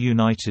for the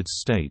United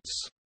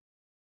States.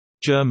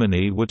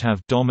 Germany would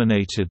have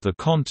dominated the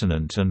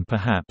continent and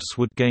perhaps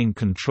would gain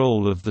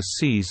control of the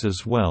seas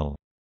as well.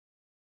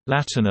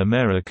 Latin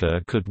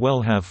America could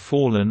well have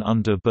fallen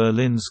under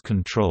Berlin's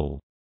control.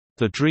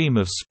 The dream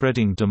of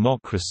spreading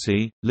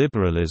democracy,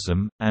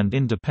 liberalism, and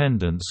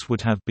independence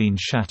would have been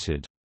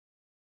shattered.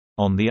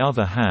 On the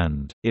other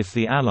hand, if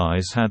the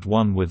Allies had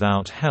won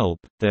without help,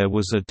 there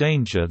was a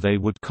danger they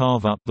would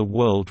carve up the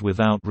world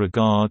without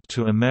regard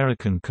to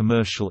American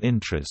commercial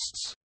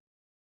interests.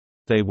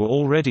 They were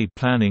already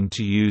planning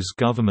to use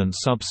government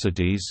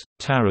subsidies,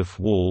 tariff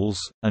walls,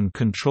 and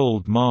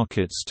controlled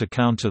markets to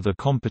counter the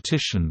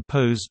competition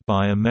posed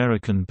by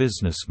American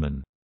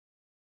businessmen.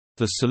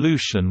 The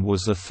solution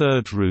was a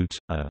third route,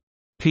 a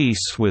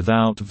peace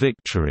without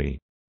victory.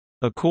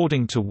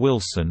 According to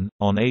Wilson,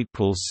 on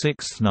April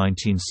 6,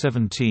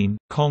 1917,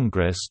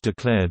 Congress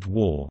declared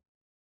war.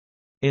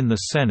 In the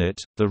Senate,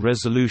 the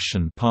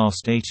resolution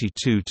passed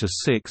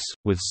 82-6,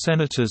 with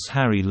Senators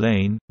Harry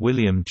Lane,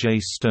 William J.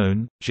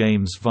 Stone,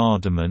 James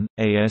Vardaman,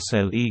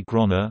 Asle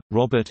Groner,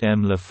 Robert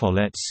M. La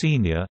Follette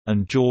Sr.,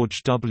 and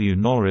George W.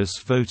 Norris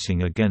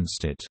voting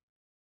against it.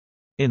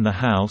 In the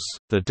House,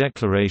 the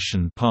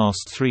declaration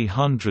passed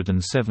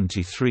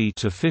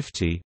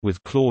 373-50,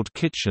 with Claude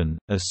Kitchin,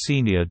 a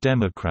senior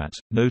Democrat,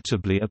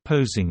 notably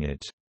opposing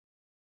it.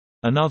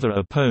 Another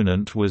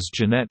opponent was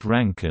Jeanette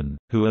Rankin,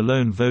 who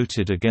alone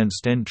voted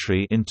against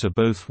entry into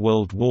both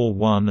World War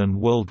I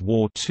and World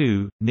War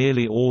II.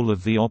 Nearly all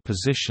of the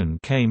opposition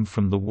came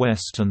from the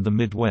West and the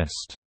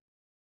Midwest.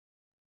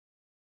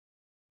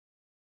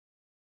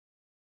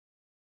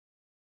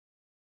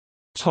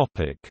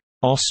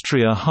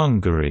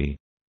 Austria-Hungary.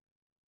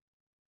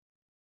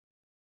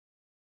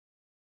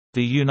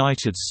 The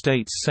United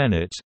States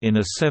Senate, in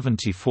a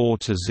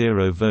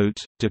 74-0 vote,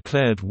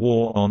 declared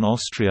war on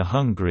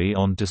Austria-Hungary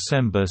on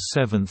December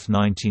 7,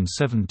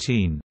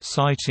 1917,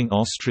 citing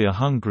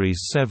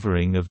Austria-Hungary's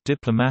severing of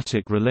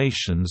diplomatic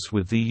relations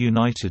with the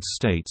United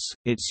States,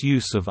 its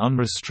use of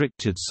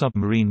unrestricted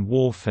submarine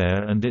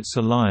warfare and its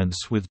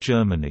alliance with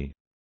Germany.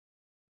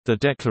 The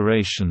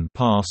declaration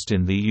passed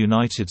in the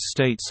United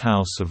States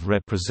House of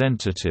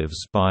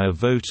Representatives by a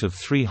vote of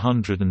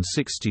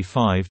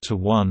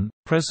 365-1.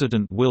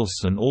 President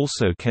Wilson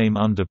also came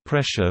under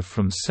pressure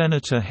from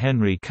Senator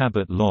Henry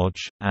Cabot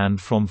Lodge, and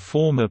from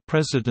former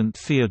President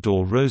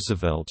Theodore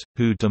Roosevelt,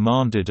 who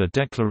demanded a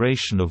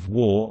declaration of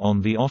war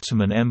on the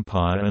Ottoman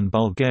Empire and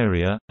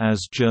Bulgaria,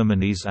 as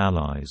Germany's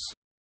allies.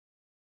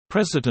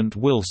 President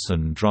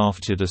Wilson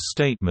drafted a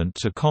statement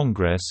to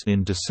Congress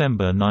in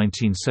December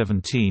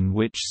 1917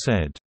 which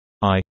said,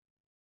 "I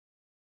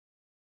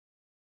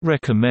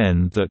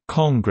recommend that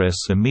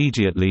Congress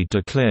immediately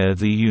declare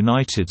the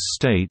United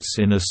States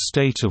in a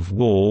state of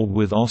war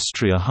with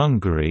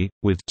Austria-Hungary,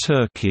 with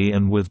Turkey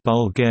and with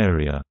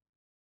Bulgaria."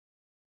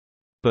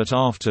 But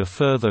after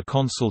further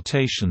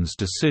consultations,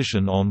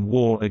 decision on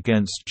war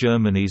against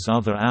Germany's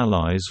other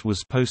allies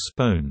was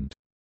postponed.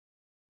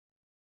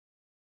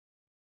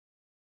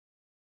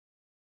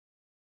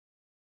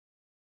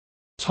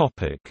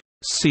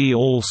 See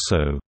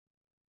also: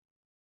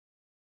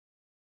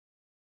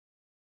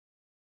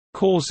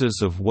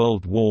 Causes of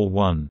World War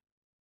I,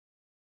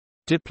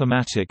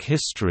 Diplomatic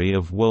history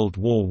of World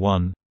War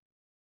I,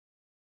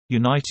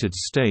 United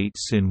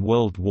States in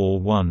World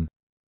War I,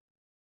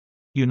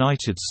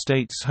 United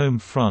States home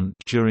front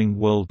during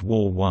World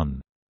War I.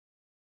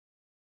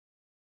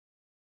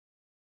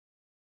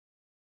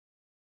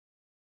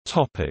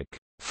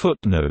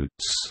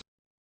 Footnotes.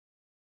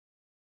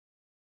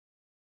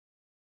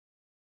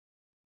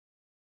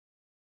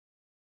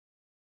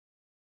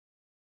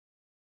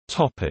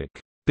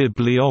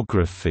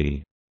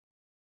 Bibliography.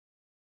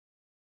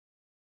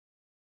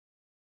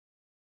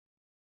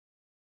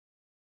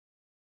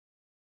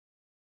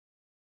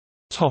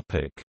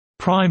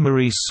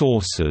 Primary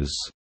sources.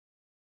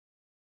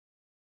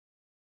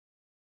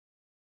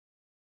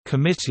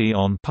 Committee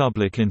on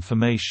Public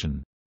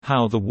Information.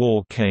 How the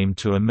War Came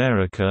to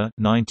America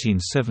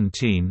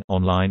 1917,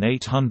 online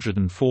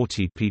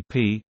 840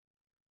 pp.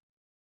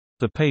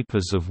 The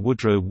Papers of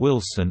Woodrow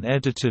Wilson,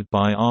 edited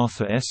by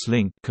Arthur S.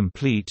 Link,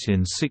 complete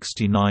in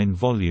 69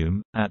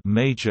 volume, at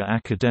major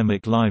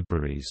academic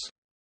libraries.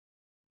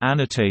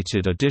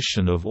 Annotated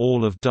edition of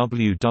all of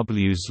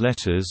W.W.'s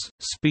letters,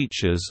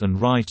 speeches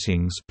and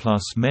writings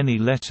plus many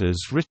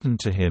letters written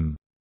to him.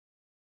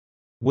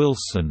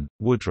 Wilson,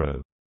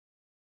 Woodrow.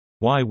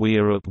 Why We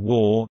Are at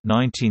War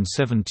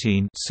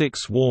 1917,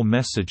 6 War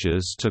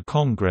Messages to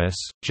Congress,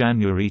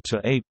 January to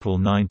April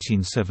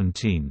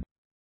 1917.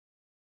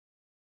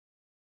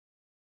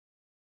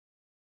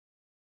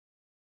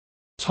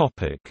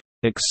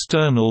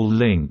 External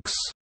links.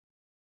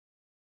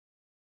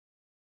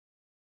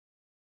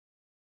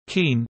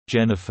 Keene,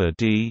 Jennifer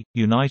D.,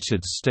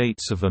 United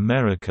States of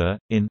America,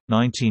 in,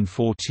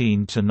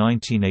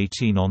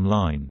 1914–1918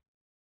 online.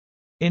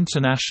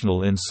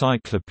 International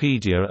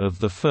Encyclopedia of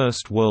the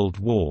First World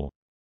War.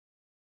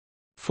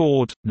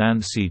 Ford,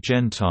 Nancy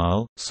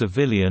Gentile,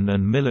 Civilian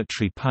and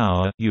Military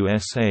Power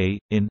USA,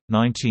 in,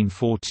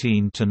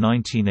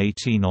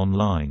 1914–1918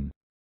 online.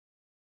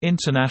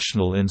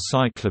 International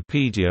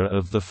Encyclopedia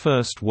of the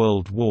First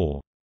World War.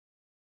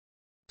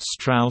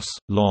 Strauss,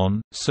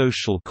 Lon,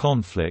 Social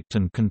Conflict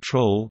and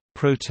Control,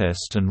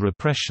 Protest and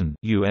Repression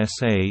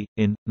USA,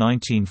 in,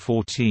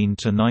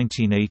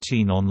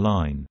 1914–1918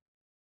 online.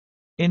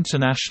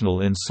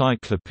 International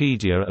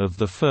Encyclopedia of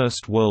the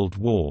First World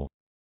War.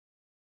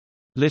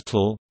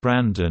 Little,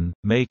 Brandon,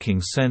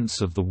 Making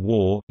Sense of the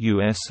War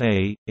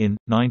USA, in,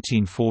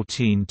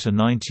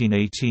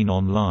 1914–1918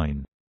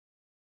 online.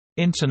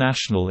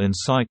 International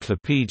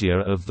Encyclopedia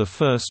of the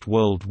First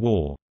World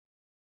War.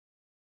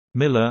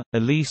 Miller,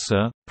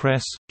 Elisa,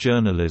 Press,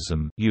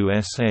 Journalism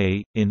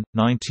USA, in,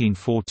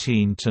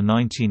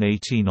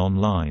 1914–1918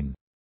 online.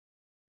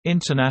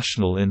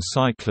 International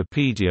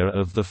Encyclopedia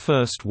of the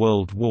First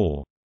World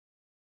War.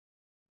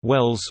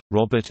 Wells,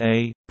 Robert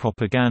A.,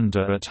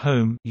 Propaganda at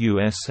Home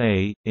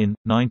USA, in,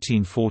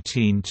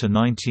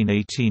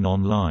 1914–1918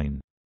 online.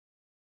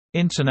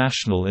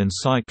 International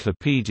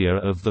Encyclopedia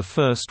of the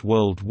First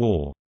World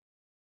War.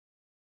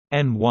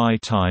 NY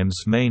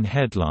Times main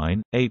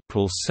headline,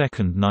 April 2,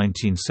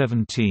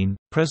 1917,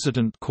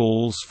 President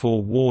calls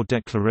for war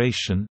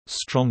declaration,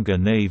 stronger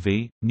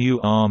Navy,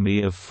 new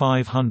army of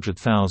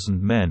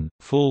 500,000 men,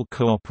 full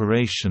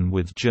cooperation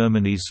with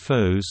Germany's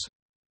foes.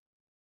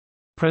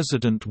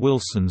 President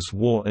Wilson's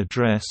war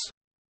address.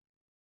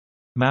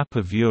 Map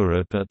of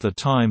Europe at the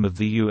time of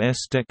the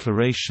U.S.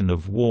 declaration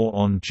of war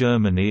on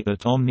Germany at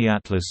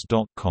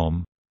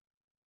omniatlas.com.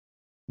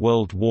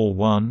 World War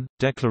I,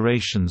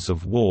 Declarations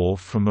of War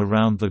from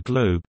Around the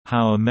Globe,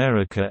 How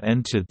America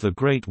Entered the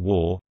Great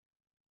War.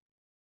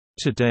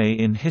 Today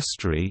in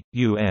History,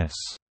 U.S.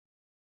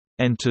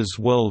 Enters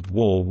World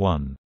War I.